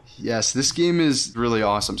 Wow. Yes, this game is really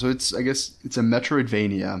awesome. So I guess it's a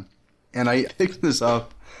Metroidvania, and I picked this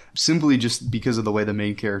up simply just because of the way the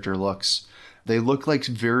main character looks. They look like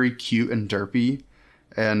very cute and derpy,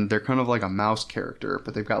 and they're kind of like a mouse character,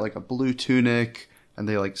 but they've got like a blue tunic, and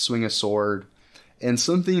they like swing a sword. And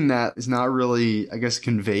something that is not really, I guess,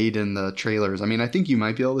 conveyed in the trailers. I mean, I think you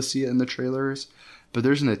might be able to see it in the trailers, but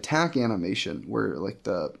there's an attack animation where like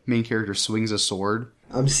the main character swings a sword.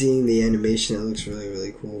 I'm seeing the animation. It looks really,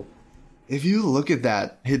 really cool. If you look at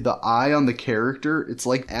that, hit the eye on the character, it's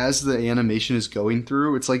like as the animation is going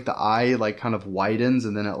through, it's like the eye like kind of widens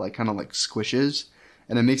and then it like kind of like squishes,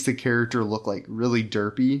 and it makes the character look like really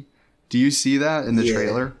derpy. Do you see that in the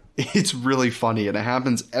trailer? It's really funny, and it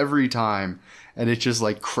happens every time, and it just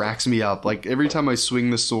like cracks me up. Like every time I swing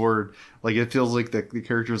the sword, like it feels like the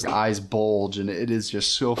character's eyes bulge, and it is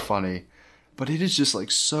just so funny. But it is just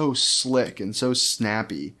like so slick and so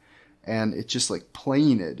snappy, and it's just like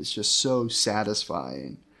playing it is just so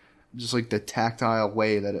satisfying. Just like the tactile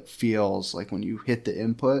way that it feels like when you hit the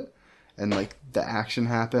input and like the action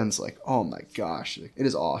happens, like, oh my gosh, it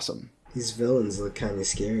is awesome. These villains look kind of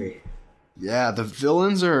scary. Yeah, the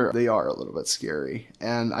villains they are a little bit scary.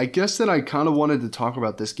 And I guess that I kind of wanted to talk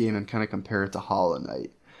about this game and kind of compare it to Hollow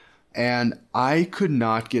Knight. And I could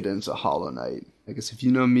not get into Hollow Knight. I guess if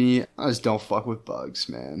you know me, I just don't fuck with bugs,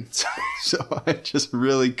 man. So I just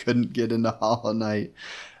really couldn't get into Hollow Knight.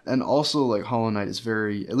 And also, like, Hollow Knight is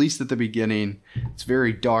very, at least at the beginning, it's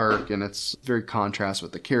very dark, and it's very contrast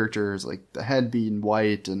with the characters, like the head being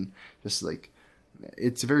white, and just like,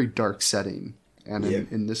 it's a very dark setting. And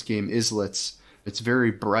in this game, Islets, it's very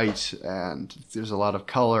bright, and there's a lot of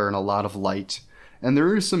color and a lot of light. And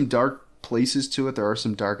there is some dark places to it. There are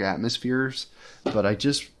some dark atmospheres, but I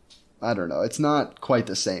don't know. It's not quite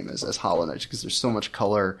the same as Hollow Knight, because there's so much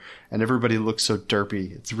color, and everybody looks so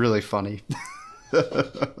derpy. It's really funny.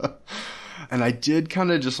 And I did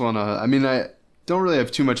kind of just want to, I mean, I don't really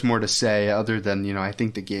have too much more to say other than, you know, I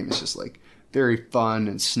think the game is just like very fun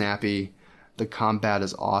and snappy. The combat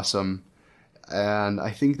is awesome. And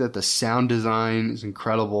I think that the sound design is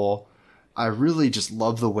incredible. I really just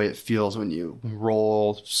love the way it feels when you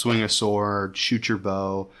roll, swing a sword, shoot your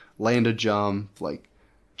bow, land a jump, like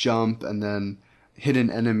jump and then hit an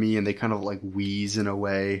enemy and they kind of like wheeze in a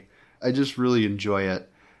way. I just really enjoy it.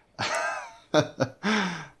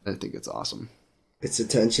 I think it's awesome. It's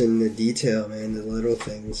attention to detail, man, the little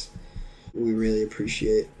things we really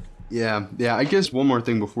appreciate. Yeah. I guess one more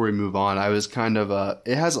thing before we move on. I was kind of,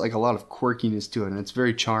 it has like a lot of quirkiness to it, and it's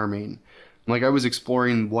very charming. Like I was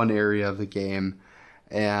exploring one area of the game,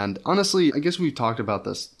 and honestly, I guess we've talked about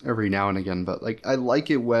this every now and again, but like I like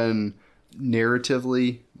it when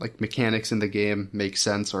narratively, like mechanics in the game make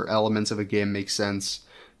sense, or elements of a game make sense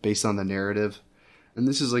based on the narrative. And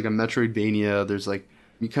this is like a Metroidvania. There's like,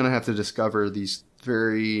 you kind of have to discover these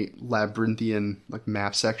very labyrinthian like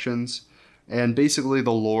map sections. And basically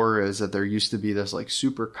the lore is that there used to be this like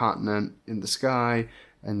supercontinent in the sky,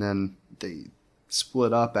 and then they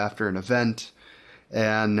split up after an event.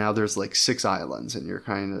 And now there's like 6 islands, and you're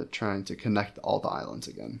kind of trying to connect all the islands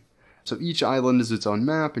again. So each island is its own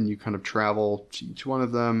map, and you kind of travel to each one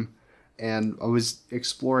of them. And I was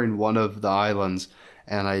exploring one of the islands,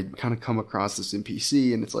 and I kind of come across this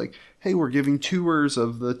NPC, and it's like, hey, we're giving tours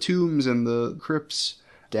of the tombs and the crypts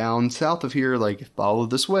down south of here. Like, follow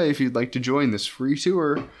this way if you'd like to join this free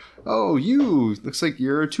tour. Oh, looks like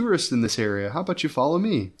you're a tourist in this area. How about you follow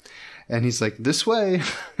me? And he's like, this way.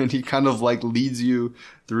 And he kind of like leads you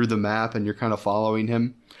through the map, and you're kind of following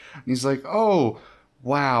him. And he's like, oh,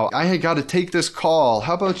 wow, I had got to take this call.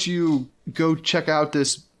 How about you go check out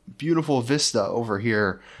this beautiful vista over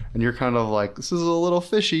here? And you're kind of like, this is a little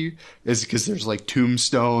fishy. It's because there's like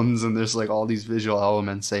tombstones, and there's like all these visual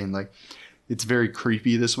elements saying like, it's very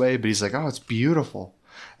creepy this way. But he's like, oh, it's beautiful.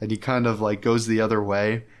 And he kind of like goes the other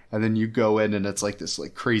way. And then you go in, and it's like this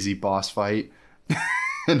like crazy boss fight.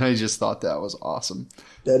 And I just thought that was awesome.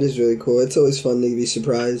 That is really cool. It's always fun to be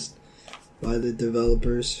surprised by the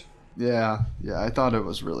developers. Yeah, I thought it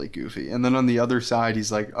was really goofy. And then on the other side,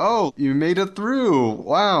 he's like, oh, you made it through.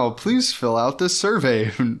 Wow, please fill out this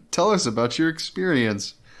survey and tell us about your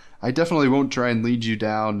experience. I definitely won't try and lead you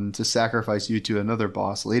down to sacrifice you to another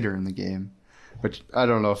boss later in the game. Which I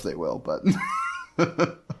don't know if they will, but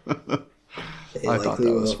I thought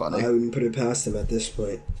that was funny. I wouldn't put it past them at this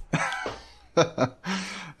point.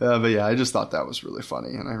 But yeah, I just thought that was really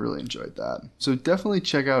funny, and I really enjoyed that. So definitely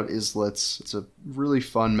check out Islets. It's a really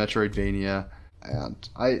fun Metroidvania, and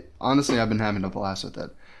I've been having a blast with it.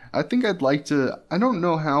 I think I'd like to, I don't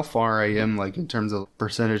know how far I am like in terms of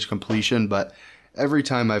percentage completion, but every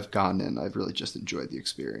time I've gotten in, I've really just enjoyed the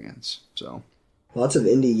experience. So lots of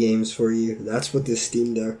indie games for you. That's what this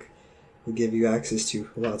Steam Deck will give you access to.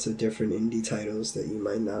 Lots of different indie titles that you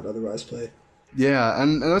might not otherwise play. Yeah,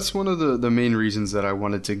 and that's one of the main reasons that I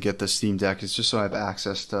wanted to get the Steam Deck, is just so I have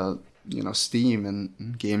access to, Steam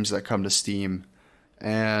and games that come to Steam.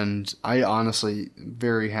 And I honestly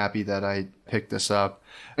very happy that I picked this up.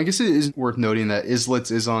 I guess it is worth noting that Islets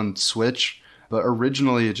is on Switch, but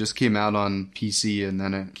originally it just came out on PC, and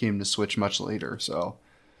then it came to Switch much later. So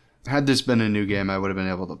had this been a new game, I would have been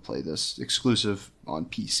able to play this exclusive on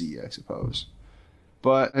PC, I suppose.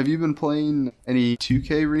 But have you been playing any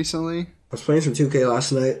 2K recently? I was playing some 2K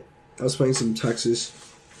last night. I was playing some Texas.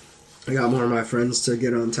 I got more of my friends to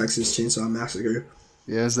get on Texas Chainsaw Massacre.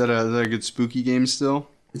 Yeah, is that a good spooky game still?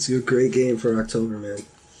 It's a great game for October, man.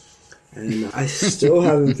 And I still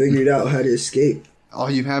haven't figured out how to escape. Oh,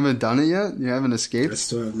 you haven't done it yet? You haven't escaped? I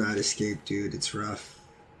still have not escaped, dude. It's rough.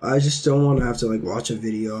 I just don't want to have to, like, watch a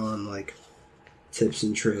video on, like, tips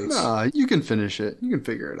and tricks. Nah, you can finish it. You can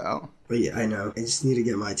figure it out. But yeah, I know. I just need to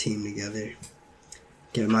get my team together.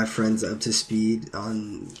 Get my friends up to speed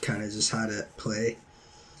on kind of just how to play.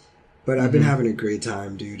 But I've been having a great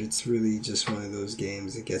time, dude. It's really just one of those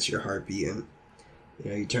games that gets your heart beating. You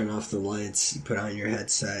know, you turn off the lights, you put on your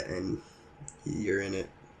headset, and you're in it.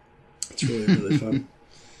 It's really, really fun.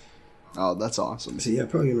 Oh, that's awesome. So yeah,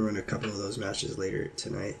 probably going to run a couple of those matches later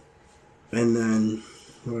tonight. And then,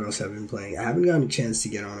 what else have I been playing? I haven't gotten a chance to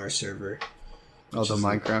get on our server. Oh, the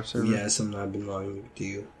Minecraft server? Yeah, something I've been wanting to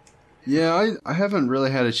do. Yeah, I haven't really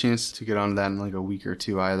had a chance to get on that in like a week or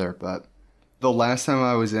two either, but the last time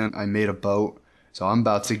I was in, I made a boat, so I'm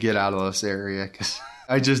about to get out of this area because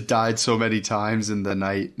I just died so many times in the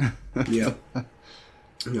night. Yeah.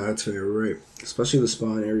 No, that's very right. Especially the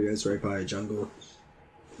spawn area is right by a jungle.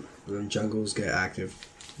 When jungles get active,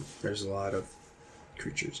 there's a lot of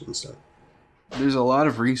creatures and stuff. There's a lot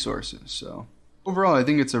of resources, so overall I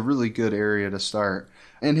think it's a really good area to start.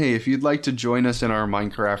 And hey, if you'd like to join us in our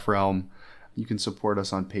Minecraft realm, you can support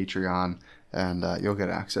us on Patreon, and you'll get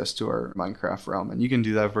access to our Minecraft realm. And you can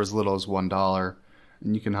do that for as little as $1,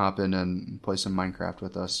 and you can hop in and play some Minecraft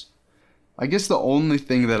with us. I guess the only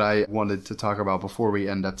thing that I wanted to talk about before we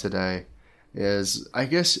end up today is, I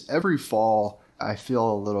guess every fall I feel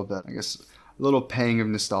a little bit, a little pang of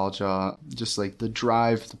nostalgia, just like the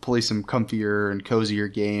drive to play some comfier and cozier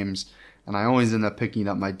games, and I always end up picking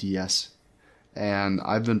up my DS. And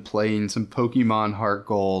I've been playing some Pokemon Heart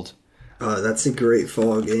Gold. That's a great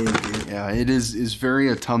fall game, dude. Yeah, it is very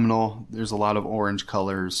autumnal. There's a lot of orange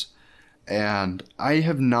colors. And I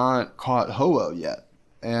have not caught Ho-Oh yet.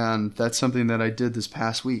 And that's something that I did this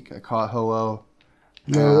past week. I caught Ho-Oh.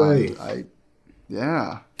 No way.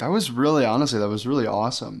 Yeah, that was really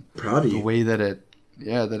awesome. Proud of you. The way that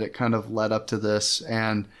it kind of led up to this.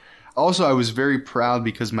 And also I was very proud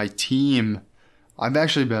because my team, I've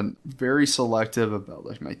actually been very selective about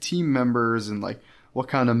like my team members and like what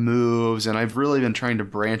kind of moves, and I've really been trying to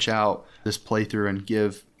branch out this playthrough and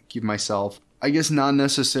give myself, I guess not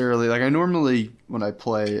necessarily, like I normally when I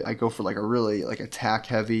play I go for like a really like attack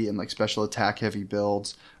heavy and like special attack heavy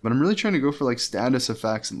builds, but I'm really trying to go for like status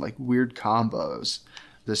effects and like weird combos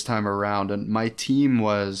this time around, and my team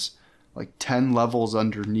was like 10 levels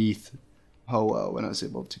underneath Ho-Oh when I was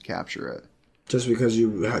able to capture it. Just because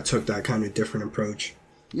you took that kind of different approach.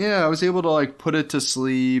 Yeah, I was able to like put it to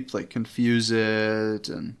sleep, like confuse it,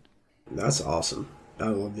 and that's awesome. I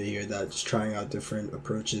love to hear that. Just trying out different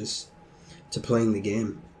approaches to playing the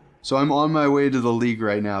game. So I'm on my way to the league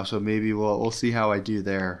right now, so maybe we'll see how I do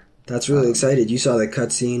there. That's really excited. You saw the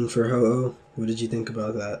cutscene for Ho-Oh. What did you think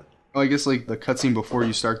about that? Oh, I guess like the cutscene before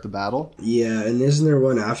you start the battle? Yeah, and isn't there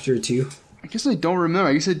one after too? I guess I don't remember.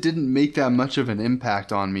 I guess it didn't make that much of an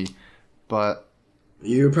impact on me, but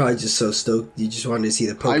you were probably just so stoked. You just wanted to see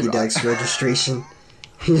the Pokédex registration.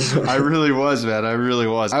 I really was, man. I really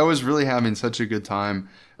was. I was really having such a good time.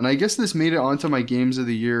 And I guess this made it onto my Games of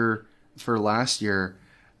the Year for last year.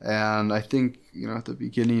 And I think, at the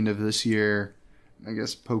beginning of this year, I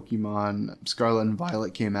guess Pokemon Scarlet and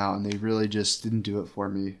Violet came out, and they really just didn't do it for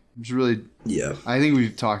me. It was really... Yeah. I think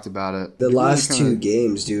we've talked about it. The last two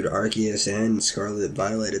games, dude, Arceus and Scarlet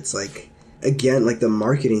Violet, it's like, again, like the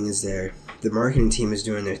marketing is there. The marketing team is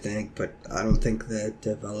doing their thing, but I don't think the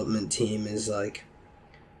development team is like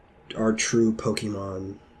our true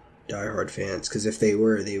Pokemon diehard fans. Because if they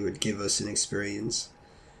were, they would give us an experience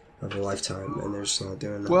of a lifetime, and they're just not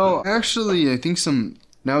doing that. Well, actually, I think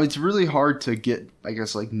now it's really hard to get, I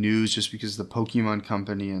guess, like news just because the Pokemon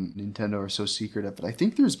Company and Nintendo are so secretive. But I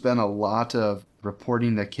think there's been a lot of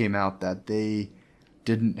reporting that came out that they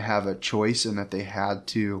didn't have a choice and that they had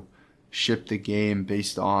to ship the game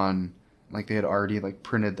based on, like, they had already like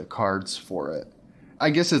printed the cards for it.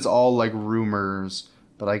 I guess it's all like rumors,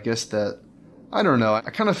 but I guess that, I don't know.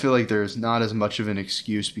 I kind of feel like there's not as much of an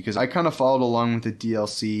excuse because I kind of followed along with the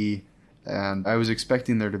DLC and I was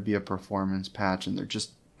expecting there to be a performance patch and there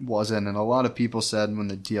just wasn't. And a lot of people said when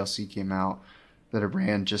the DLC came out that it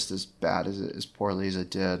ran just as bad as poorly as it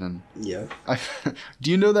did. And yeah.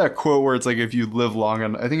 Do you know that quote where it's like, if you live long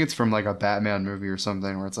enough, I think it's from like a Batman movie or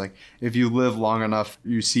something, where it's like, if you live long enough,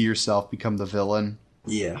 you see yourself become the villain.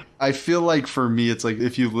 Yeah. I feel like for me, it's like,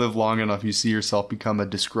 if you live long enough, you see yourself become a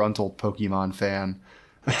disgruntled Pokemon fan.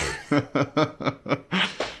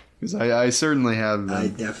 Because I certainly have been. I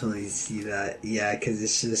definitely see that. Yeah,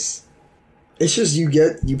 because It's just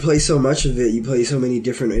you play so much of it, you play so many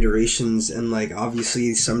different iterations, and like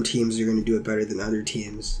obviously some teams are going to do it better than other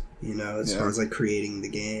teams, you know, as far as like creating the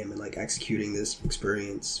game and like executing this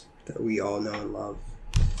experience that we all know and love.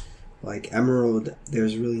 Like Emerald,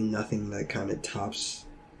 there's really nothing that kind of tops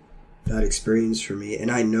that experience for me,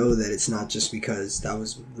 and I know that it's not just because that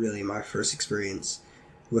was really my first experience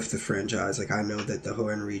with the franchise. Like I know that the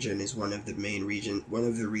Hoenn region is one of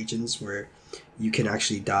the regions where you can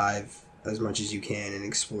actually dive as much as you can and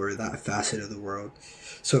explore that facet of the world.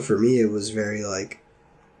 So for me, it was very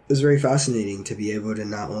fascinating to be able to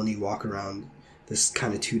not only walk around this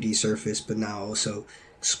kind of 2D surface, but now also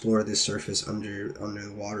explore this surface under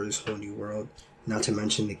the water, this whole new world. Not to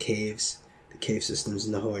mention the caves. The cave systems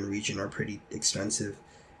in the Hoenn region are pretty expensive.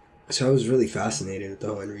 So I was really fascinated with the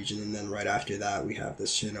Hoenn region, and then right after that we have the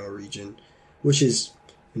Sinnoh region, which is,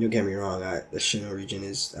 don't get me wrong, the Sinnoh region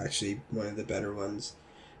is actually one of the better ones.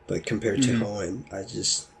 But compared to Hoenn, I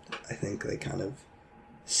think they kind of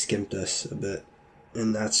skimped us a bit.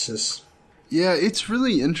 And that's just... Yeah, it's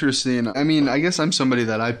really interesting. I mean, I guess I'm somebody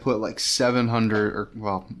that I put like 700, or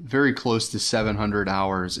well, very close to 700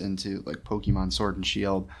 hours into like Pokemon Sword and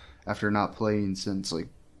Shield after not playing since like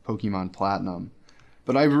Pokemon Platinum.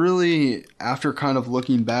 But I really, after kind of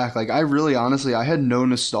looking back, like I really honestly, I had no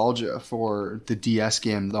nostalgia for the DS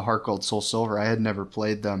game, the Heart Gold Soul Silver. I had never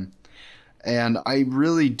played them. And I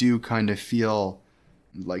really do kind of feel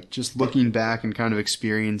like just looking back and kind of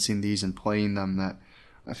experiencing these and playing them that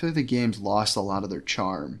I feel like the games lost a lot of their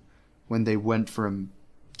charm when they went from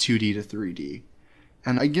 2D to 3D.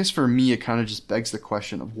 And I guess for me, it kind of just begs the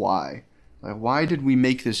question of why. Like, why did we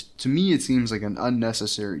make this? To me, it seems like an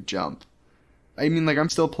unnecessary jump. I mean, like, I'm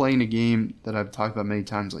still playing a game that I've talked about many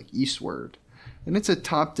times, like Eastward. And it's a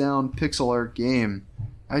top-down pixel art game.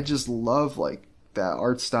 I just love, like, that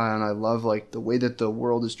art style, and I love like the way that the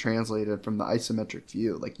world is translated from the isometric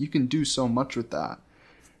view. Like you can do so much with that.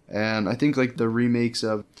 And I think like the remakes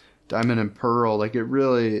of Diamond and Pearl, like it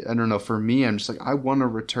really, I don't know, for me, I'm just like, I want to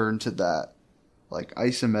return to that like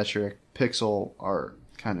isometric pixel art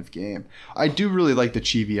kind of game. I do really like the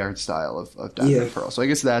chibi art style of Diamond and Pearl, so I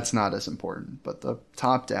guess that's not as important, but the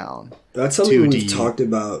top down, that's something 2D. We've talked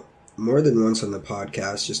about more than once on the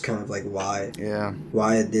podcast, just kind of like why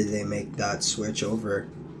did they make that switch over?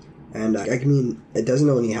 And I mean, it doesn't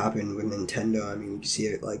only happen with Nintendo. I mean, you see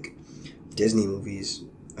it like Disney movies.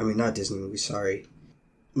 I mean, not Disney movies, sorry.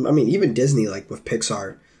 I mean, even Disney, like with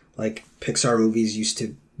Pixar. Like, Pixar movies used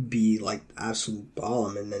to be like absolute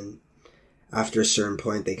bomb, and then after a certain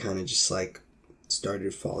point, they kind of just like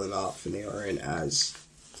started falling off, and they aren't as,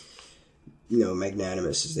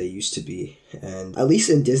 magnanimous as they used to be. And at least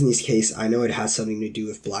in Disney's case, I know it has something to do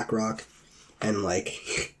with BlackRock and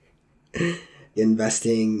like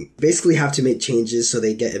investing. Basically have to make changes so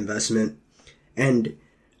they get investment. And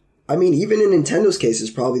I mean, even in Nintendo's case,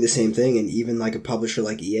 it's probably the same thing. And even like a publisher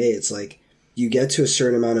like EA, it's like you get to a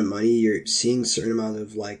certain amount of money, you're seeing a certain amount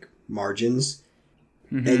of like margins,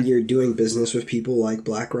 and you're doing business with people like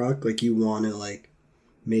BlackRock. Like you want to like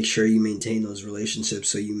make sure you maintain those relationships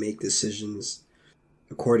so you make decisions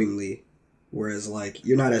accordingly. Whereas like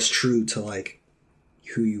you're not as true to like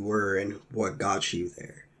who you were and what got you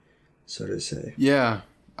there, so to say. Yeah,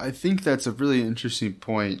 I think that's a really interesting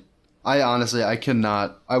point. I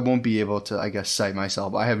won't be able to, I guess, cite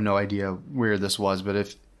myself. I have no idea where this was,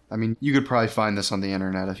 but you could probably find this on the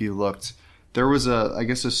internet if you looked. There was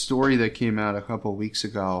a story that came out a couple weeks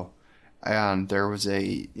ago, and there was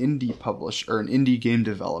an indie game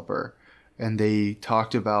developer, and they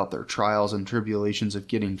talked about their trials and tribulations of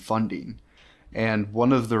getting funding. And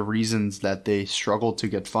one of the reasons that they struggled to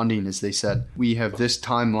get funding is they said, we have this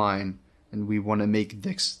timeline, and we want to make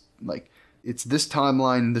this, like, it's this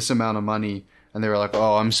timeline, this amount of money. And they were like,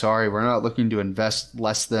 oh, I'm sorry, we're not looking to invest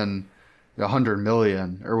less than $100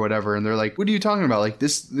 million or whatever. And they're like, what are you talking about? Like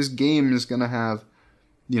this game is going to have,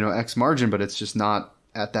 X margin, but it's just not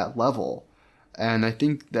at that level. And I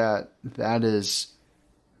think that is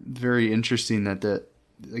very interesting that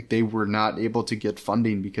they were not able to get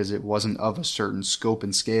funding because it wasn't of a certain scope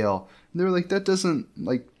and scale. And they were like,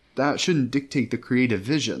 that shouldn't dictate the creative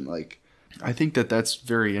vision. Like, I think that's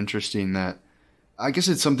very interesting. That I guess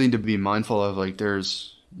it's something to be mindful of. Like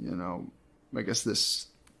there's, I guess this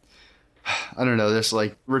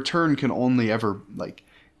like return can only ever like,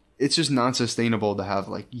 it's just not sustainable to have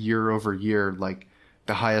like year over year, like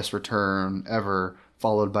the highest return ever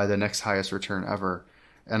followed by the next highest return ever.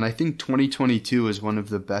 And I think 2022 is one of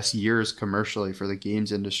the best years commercially for the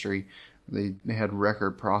games industry. They had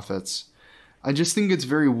record profits. I just think it's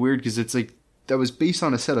very weird because it's like, that was based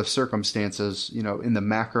on a set of circumstances, in the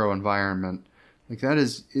macro environment. Like that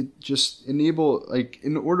is, it just enable, like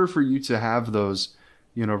in order for you to have those,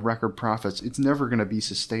 record profits, it's never going to be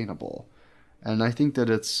sustainable. And I think that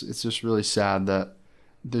it's just really sad that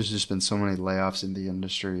there's just been so many layoffs in the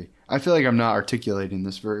industry. I feel like I'm not articulating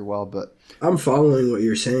this very well, but I'm following what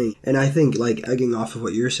you're saying. And I think, like, egging off of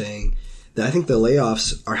what you're saying, that I think the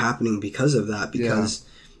layoffs are happening because of that, because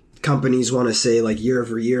companies want to say, like, year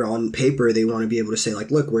over year on paper, they want to be able to say,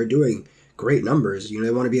 like, look, we're doing great numbers.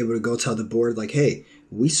 They want to be able to go tell the board, like, hey,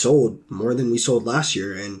 we sold more than we sold last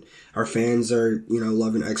year, and our fans are,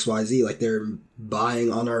 loving XYZ. Like, they're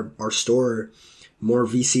buying on our store more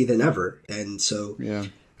VC than ever. And so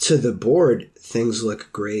to the board, things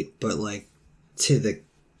look great, but, like, to the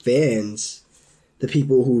fans, the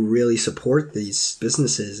people who really support these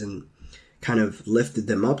businesses and kind of lifted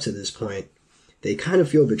them up to this point, they kind of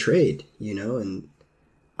feel betrayed, and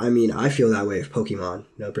I mean, I feel that way with Pokemon,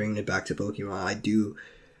 bringing it back to Pokemon. I do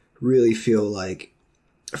really feel like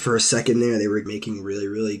for a second there, they were making really,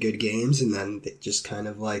 really good games, and then they just kind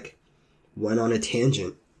of like went on a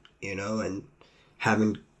tangent, and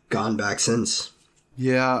haven't gone back since.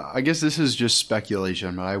 Yeah, I guess this is just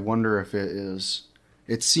speculation, but I wonder if it is.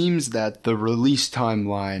 It seems that the release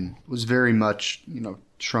timeline was very much,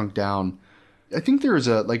 shrunk down. I think there is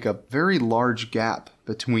a very large gap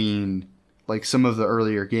between like some of the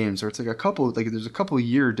earlier games, or it's there's a couple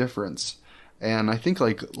year difference. And I think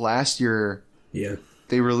like last year,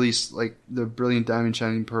 they released like the Brilliant Diamond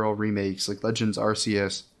Shining Pearl remakes, like Legends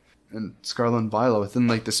Arceus and Scarlet and Violet within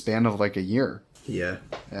like the span of like a year. Yeah.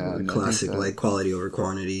 Classic, like quality over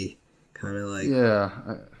quantity, kind of like.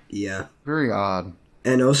 Yeah. Very odd.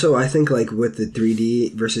 And also, I think like with the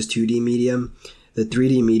 3D versus 2D medium, the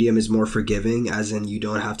 3D medium is more forgiving, as in you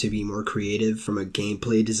don't have to be more creative from a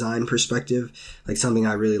gameplay design perspective. Like something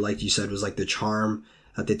I really liked you said was like the charm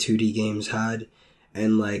that the 2D games had.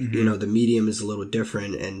 And like, the medium is a little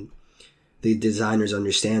different, and the designers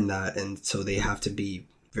understand that. And so they have to be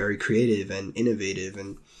very creative and innovative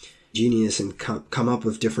and genius and come up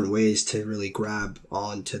with different ways to really grab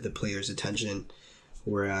on to the player's attention.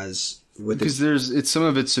 Whereas because it's some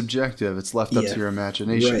of it's subjective, it's left up to your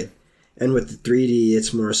imagination, right? And with the 3D,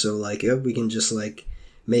 it's more so like we can just like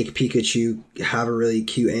make Pikachu have a really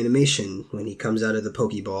cute animation when he comes out of the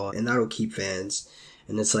Pokeball, and that'll keep fans.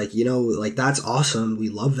 And it's like, like that's awesome, we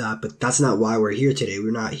love that, but that's not why we're here today.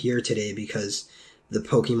 We're not here today because the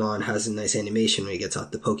Pokemon has a nice animation when he gets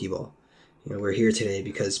out the Pokeball. We're here today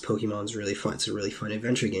because Pokemon's really fun. It's a really fun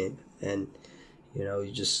adventure game, and you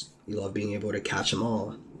love being able to catch them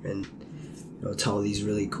all and tell these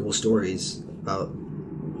really cool stories about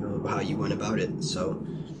how you went about it. So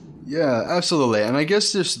yeah, absolutely. And I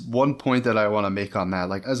guess just one point that I want to make on that,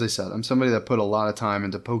 like as I said, I'm somebody that put a lot of time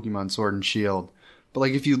into Pokemon Sword and Shield, but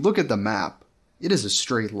like if you look at the map, it is a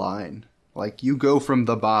straight line. Like you go from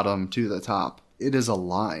the bottom to the top. It is a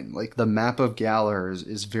line. Like the map of Galar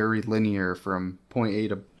is very linear from point A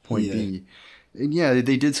to point B. And yeah,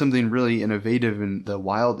 they did something really innovative in the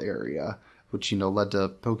wild area, which, led to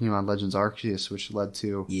Pokemon Legends Arceus, which led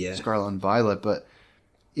to Scarlet and Violet. But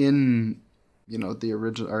in, the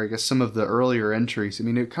original, or I guess some of the earlier entries, I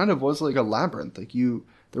mean, it kind of was like a labyrinth. Like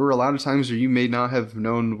there were a lot of times where you may not have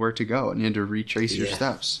known where to go, and you had to retrace your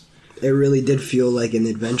steps. It really did feel like an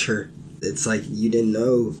adventure. It's like you didn't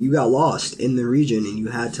know, you got lost in the region and you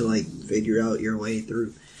had to like figure out your way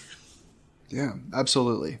through. Yeah,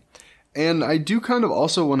 absolutely. And I do kind of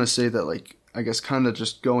also want to say that, like, I guess kind of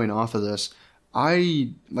just going off of this,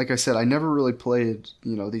 like I said, I never really played,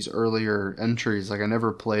 these earlier entries. Like I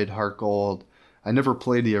never played Heart Gold. I never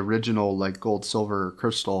played the original like Gold, Silver,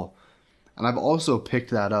 Crystal. And I've also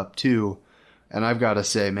picked that up too. And I've got to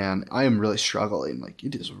say, man, I am really struggling. Like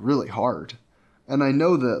it is really hard. And I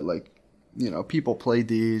know that like, people played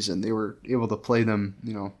these and they were able to play them,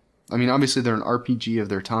 I mean, obviously they're an RPG of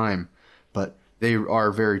their time, but they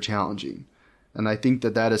are very challenging. And I think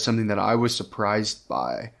that is something that I was surprised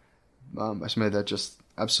by. As somebody that just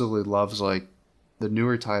absolutely loves like the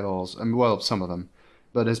newer titles. I mean, well, some of them,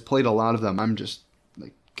 but has played a lot of them. I'm just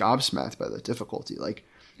like gobsmacked by the difficulty. Like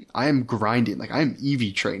I am grinding, like I am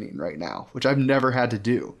EV training right now, which I've never had to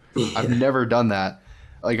do. I've never done that.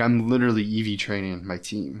 Like I'm literally EV training my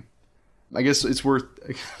team. I guess it's worth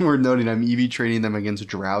noting I'm EV training them against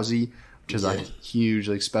Drowsy, which is a huge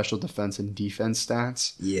like special defense and defense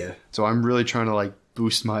stats. Yeah. So I'm really trying to like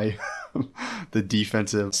boost my the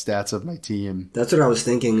defensive stats of my team. That's what I was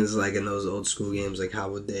thinking is like in those old school games, like how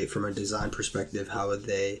would they, from a design perspective, how would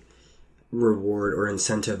they reward or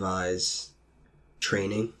incentivize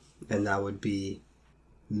training? And that would be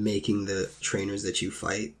making the trainers that you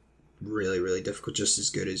fight really, really difficult, just as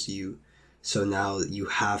good as you So now you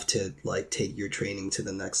have to like take your training to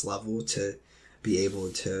the next level to be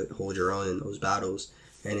able to hold your own in those battles.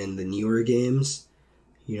 And in the newer games,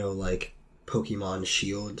 like Pokemon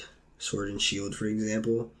Shield, Sword and Shield, for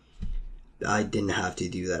example, I didn't have to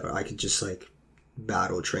do that. I could just like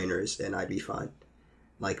battle trainers and I'd be fine.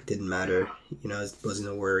 Like, didn't matter. It wasn't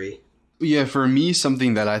a worry. Yeah, for me,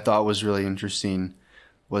 something that I thought was really interesting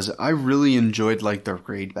was I really enjoyed like the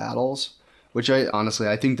raid battles, which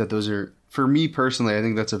I think that those are, for me personally, I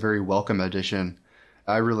think that's a very welcome addition.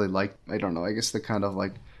 I really like, I don't know, I guess the kind of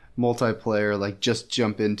like multiplayer, like just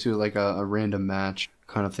jump into like a random match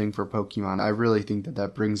kind of thing for Pokemon. I really think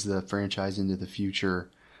that brings the franchise into the future.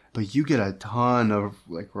 But you get a ton of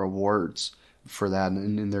like rewards for that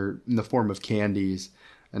in the form of candies.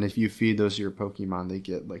 And if you feed those to your Pokemon, they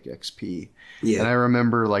get like XP. Yeah. And I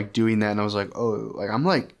remember like doing that and I was like, oh, like I'm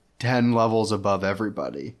like 10 levels above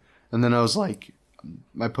everybody. And then I was like,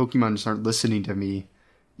 my Pokemon just aren't listening to me,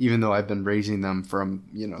 even though I've been raising them from,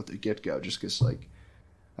 the get-go, just because like,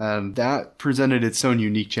 and that presented its own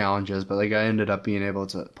unique challenges, but like I ended up being able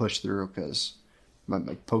to push through because my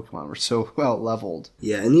Pokemon were so well leveled.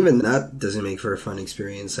 Yeah, and even that doesn't make for a fun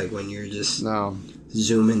experience. Like when you're just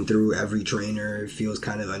zooming through every trainer, it feels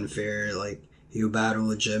kind of unfair. Like you battle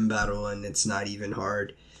a gym battle and it's not even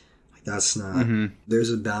hard. Like that's not.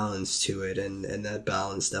 There's a balance to it, and that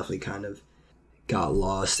balance definitely kind of got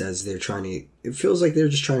lost as they're trying to. It feels like they're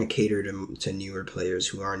just trying to cater to newer players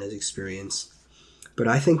who aren't as experienced. But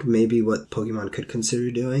I think maybe what Pokemon could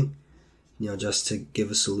consider doing, just to give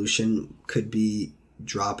a solution, could be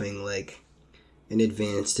dropping like an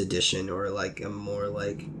advanced edition or like a more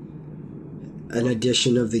like an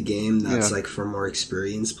edition of the game that's like for more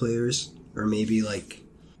experienced players, or maybe like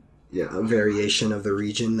a variation of the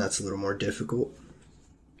region that's a little more difficult.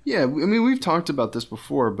 Yeah, I mean, we've talked about this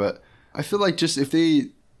before, but I feel like just if they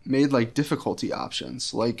made like difficulty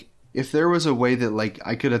options, like if there was a way that like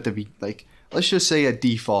I could like, let's just say at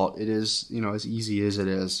default it is, as easy as it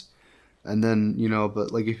is. And then,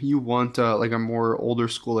 but like if you want like a more older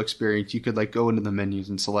school experience, you could like go into the menus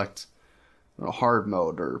and select hard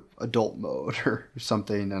mode or adult mode or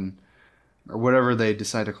something, or whatever they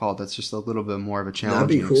decide to call it. That's just a little bit more of a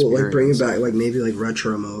challenging experience. That'd be cool. Like bring it back, like maybe like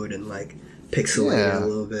retro mode and like pixelate it a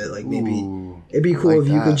little bit. Like maybe it'd be cool if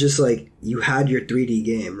you could just like, you had your 3D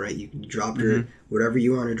game, right? You dropped your whatever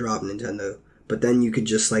you want to drop, Nintendo, but then you could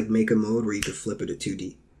just like make a mode where you could flip it to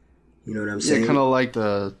 2D. You know what I'm saying? Yeah, kind of like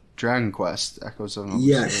the Dragon Quest Echoes of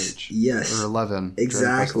Another Stage. Yes. Or 11.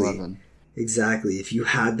 Exactly. 11. Exactly. If you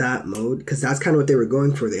had that mode, because that's kind of what they were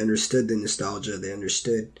going for. They understood the nostalgia. They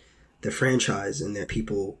understood the franchise and the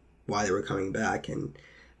people, why they were coming back. And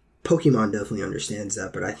Pokemon definitely understands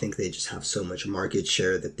that, but I think they just have so much market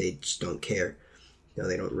share that they just don't care.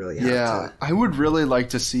 They don't really have to. Yeah, I would really like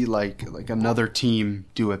to see like another team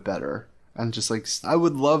do it better. And just like, I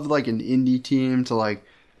would love like an indie team to like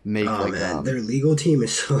make their legal team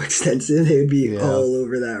is so extensive. They would be all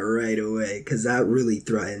over that right away, because that really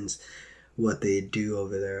threatens what they do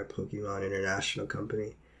over there at Pokemon International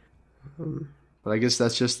Company. But I guess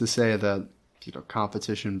that's just to say that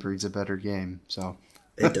competition breeds a better game. So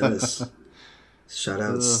it does. Shout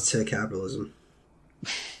outs to capitalism.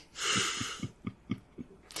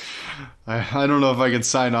 I don't know if I can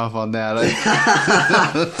sign off on that.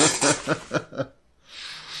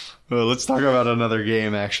 Well, let's talk about another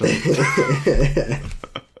game, actually.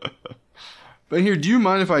 But here, do you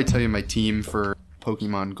mind if I tell you my team for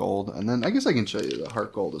Pokemon Gold? And then I guess I can show you the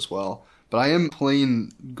Heart Gold as well. But I am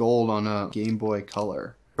playing Gold on a Game Boy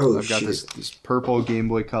Color. Oh, I've got this purple Game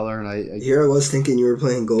Boy Color, and Here I was thinking you were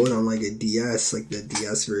playing Gold on like a DS, like the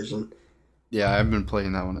DS version. Yeah, I've been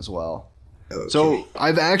playing that one as well. Okay. So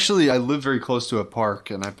I live very close to a park,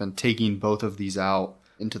 and I've been taking both of these out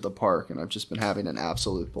into the park, and I've just been having an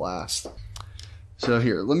absolute blast. So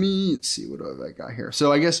here, let me see, what have I got here?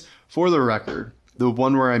 So I guess for the record, the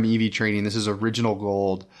one where I'm EV training, this is original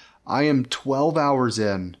Gold. I am 12 hours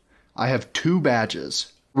in. I have 2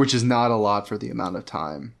 badges, which is not a lot for the amount of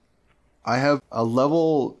time. I have a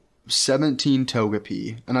level 17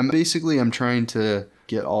 Togepi, and I'm trying to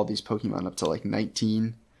get all these Pokemon up to like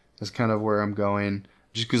 19. That's kind of where I'm going,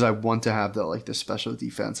 just because I want to have the special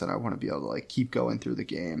defense, and I want to be able to like keep going through the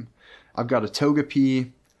game. I've got a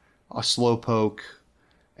Togepi, a Slowpoke,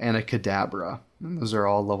 and a Kadabra. And those are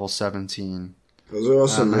all level 17. Those are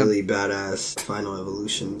also really badass final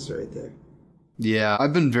evolutions right there. Yeah,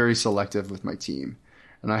 I've been very selective with my team.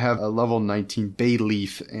 And I have a level 19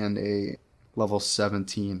 Bayleaf and a level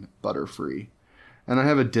 17 Butterfree. And I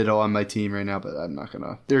have a Ditto on my team right now, but I'm not going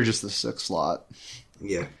to. They're just the 6th slot.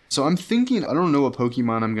 Yeah. So I'm thinking, I don't know what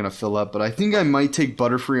Pokemon I'm going to fill up, but I think I might take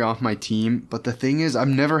Butterfree off my team. But the thing is, I've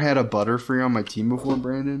never had a Butterfree on my team before,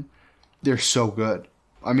 Brandon. They're so good.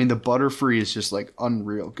 I mean, the Butterfree is just like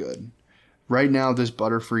unreal good. Right now, this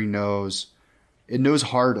Butterfree knows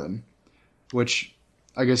Harden, which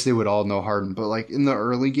I guess they would all know Harden. But like in the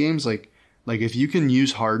early games, like if you can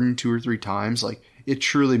use Harden 2 or 3 times, like it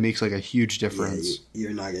truly makes like a huge difference. Yeah,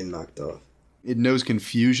 you're not getting knocked off. It knows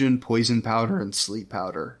Confusion, Poison Powder, and Sleep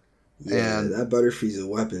Powder. Yeah, and that Butterfree's a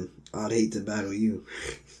weapon. I'd hate to battle you.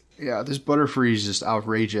 Yeah, this Butterfree is just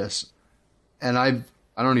outrageous. And I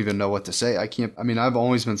don't even know what to say. I've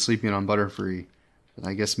always been sleeping on Butterfree. And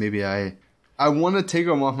I guess maybe I want to take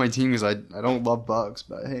him off my team because I don't love bugs,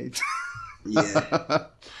 but hey. Yeah.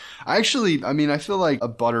 I feel like a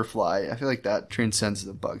Butterfly, I feel like that transcends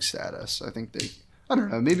the bug status. I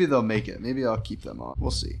don't know, maybe they'll make it. Maybe I'll keep them on.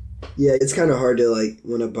 We'll see. Yeah, it's kind of hard to, like,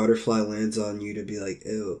 when a butterfly lands on you to be like,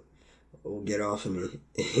 ew, get off of me.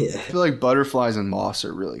 Yeah. I feel like butterflies and moths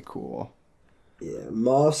are really cool. Yeah,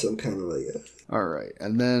 moths, I'm kind of like... All right,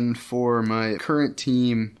 and then for my current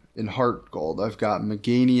team in Heart Gold, I've got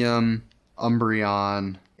Meganium,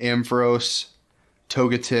 Umbreon, Ampharos,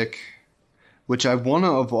 Togetic, which I want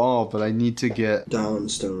to evolve, but I need to get...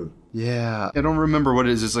 Dawnstone. Yeah, I don't remember what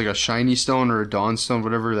it is. It's like a shiny stone or a dawn stone,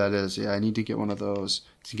 whatever that is. Yeah, I need to get one of those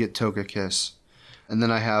to get Togekiss. And then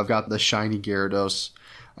I have got the shiny Gyarados.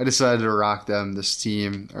 I decided to rock them this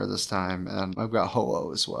time, and I've got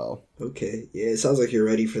Ho-Oh as well. Okay, yeah, it sounds like you're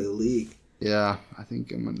ready for the league. Yeah, I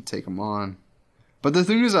think I'm going to take them on. But the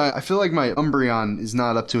thing is, I feel like my Umbreon is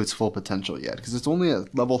not up to its full potential yet, because it's only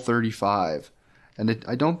at level 35, and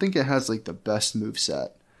I don't think it has like the best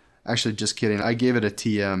moveset. Actually, just kidding. I gave it a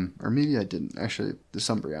TM, or maybe I didn't. Actually, this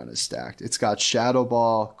Umbreon is stacked. It's got Shadow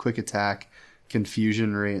Ball, Quick Attack,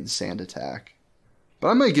 Confusion Ray, and Sand Attack. But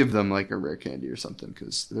I might give them like a rare candy or something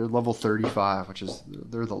because they're level 35,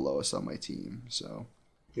 they're the lowest on my team. So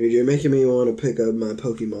you're making me want to pick up my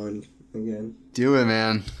Pokemon again. Do it,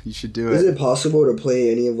 man. You should do it. Is it possible to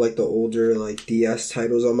play any of like the older like DS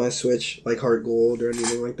titles on my Switch, like Heart Gold or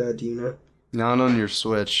anything like that? Do you know? Not on your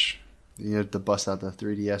Switch. You have to bust out the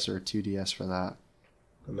 3DS or 2DS for that.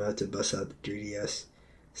 I'm about to bust out the 3DS.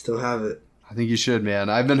 Still have it. I think you should, man.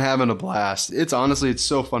 I've been having a blast. It's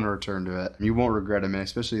so fun to return to it. You won't regret it, man,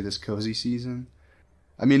 especially this cozy season.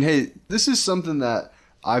 I mean, hey, this is something that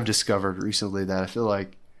I've discovered recently that I feel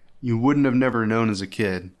like you wouldn't have never known as a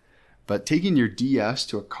kid. But taking your DS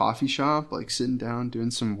to a coffee shop, like sitting down,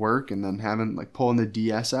 doing some work, and then pulling the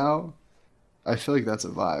DS out, I feel like that's a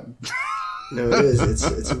vibe. No, it is.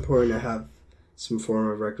 It's important to have some form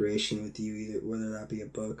of recreation with you, either whether that be a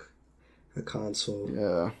book, a console,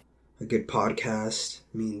 a good podcast.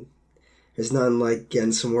 I mean, there's nothing like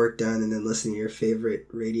getting some work done and then listening to your favorite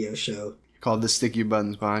radio show. Called the Sticky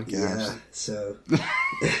Buttons Podcast. Yeah, so...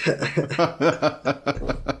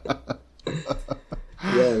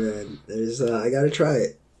 Yeah, man. I gotta try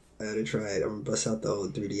it. I'm gonna bust out the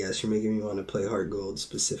old 3DS. You're making me want to play Heart Gold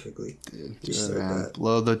specifically. Dude, man.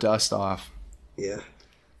 Blow the dust off. Yeah.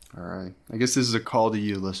 All right. I guess this is a call to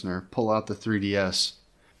you, listener. Pull out the 3DS.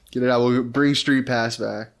 Get it out. We'll bring Street Pass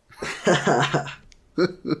back.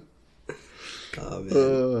 Oh,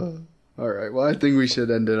 man. All right. Well, I think we should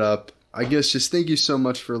end it up. I guess just thank you so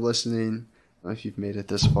much for listening. If you've made it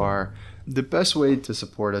this far, the best way to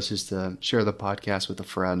support us is to share the podcast with a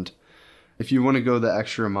friend. If you want to go the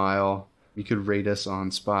extra mile, you could rate us on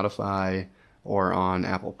Spotify or on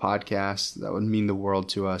Apple Podcasts. That would mean the world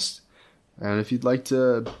to us. And if you'd like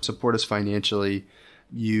to support us financially,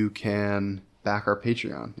 you can back our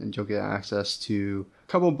Patreon and you'll get access to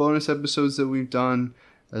a couple bonus episodes that we've done,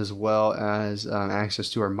 as well as access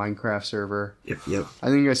to our Minecraft server. Yep. I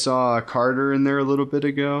think I saw Carter in there a little bit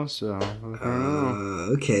ago, so I don't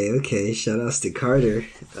know. Okay. Shout outs to Carter.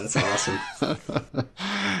 That's awesome.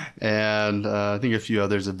 And I think a few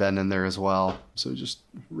others have been in there as well. So just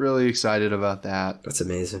really excited about that. That's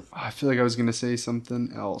amazing. I feel like I was going to say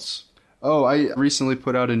something else. Oh, I recently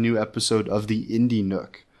put out a new episode of the Indie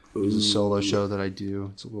Nook. It's a solo show that I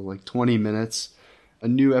do. It's a little like 20 minutes. A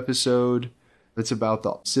new episode. It's about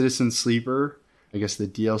the Citizen Sleeper, I guess the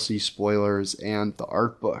DLC spoilers, and the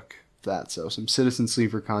art book. So some Citizen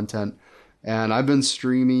Sleeper content. And I've been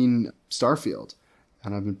streaming Starfield,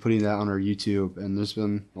 and I've been putting that on our YouTube, and there's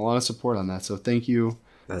been a lot of support on that. So thank you.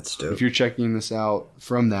 That's dope. If you're checking this out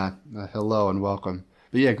from that, hello and welcome.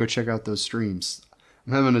 But yeah, go check out those streams.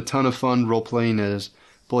 I'm having a ton of fun role-playing as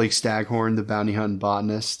Blake Staghorn, the bounty hunting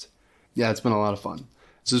botanist. Yeah, it's been a lot of fun.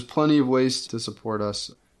 So there's plenty of ways to support us.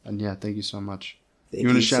 And yeah, thank you so much. You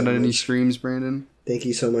want to shout out any streams, Brandon? Thank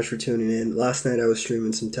you so much for tuning in. Last night I was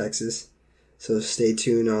streaming some Texas. So stay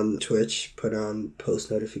tuned on Twitch. Put on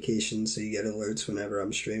post notifications so you get alerts whenever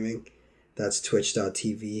I'm streaming. That's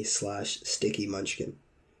twitch.tv/StickyMunchkin.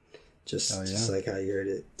 Just like how you heard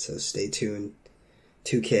it. So stay tuned.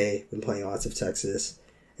 2K, been playing lots of Texas.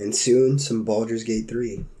 And soon, some Baldur's Gate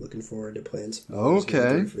 3. Looking forward to playing some Baldur's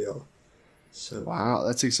Gate 3 for y'all. So, wow,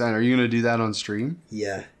 that's exciting. Are you going to do that on stream?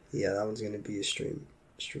 Yeah, that one's going to be a stream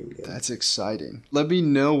game. That's exciting. Let me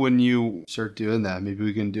know when you start doing that. Maybe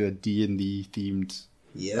we can do a D&D themed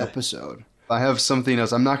episode. I have something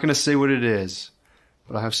else. I'm not going to say what it is,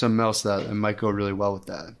 but I have something else that it might go really well with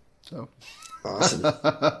that. So awesome.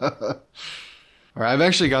 All right, I've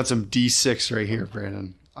actually got some D6 right here,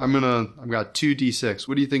 Brandon. I've got 2 D6.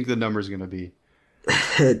 What do you think the number's going to be?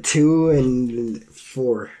 2 and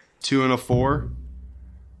 4. 2 and a 4?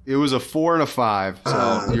 It was a 4 and a 5.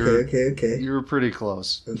 So okay. You were pretty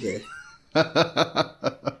close. Okay.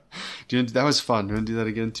 That was fun. You want to do that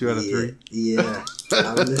again? 2 out of 3? Yeah.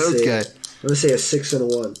 I'm going to say a 6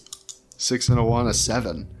 and a 1. 6 and a 1, a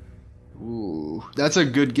 7. Ooh, that's a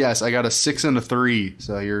good guess. I got a 6 and a 3.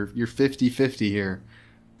 So you're 50-50 here.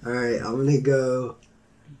 All right, I'm going to go.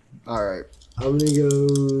 All right. I'm going to go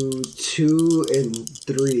 2 and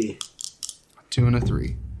 3. 2 and a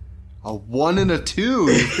 3. A 1 and a 2.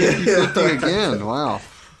 You're 50-50 again. Wow.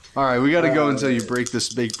 All right, we got to go until you break the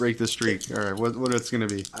streak. All right, what it's going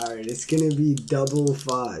to be? All right, it's going to be double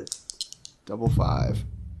 5. Double 5.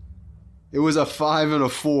 It was a 5 and a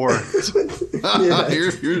 4.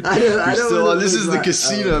 You're still on. This is the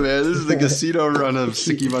casino, man. This is the casino run of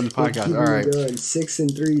Sticky Buns podcast. All right. 6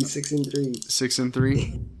 and 3. 6 and 3. 6 and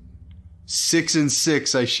 3. 6 and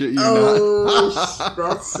 6. I shit you not. Oh,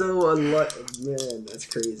 that's so unlucky, man. That's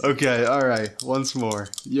crazy. Okay, all right. Once more.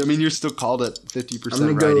 I mean, you're still called at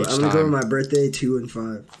 50% right each time. I'm gonna go with my birthday 2 and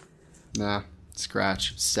 5. Nah,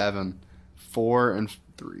 scratch. 7, 4 and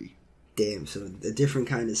 3. Damn, so a different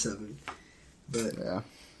kind of 7. But yeah,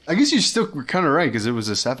 I guess you still were kind of right because it was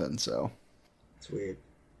a 7. So it's weird.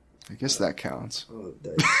 I guess that counts. Oh,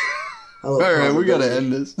 all right, we gotta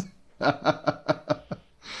end this.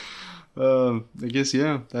 I guess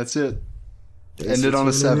that's it. End it on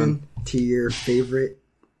a 7. To your favorite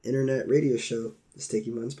internet radio show, the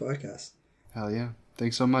Sticky Buns podcast. Hell yeah!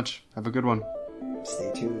 Thanks so much. Have a good one. Stay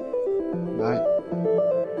tuned. Bye.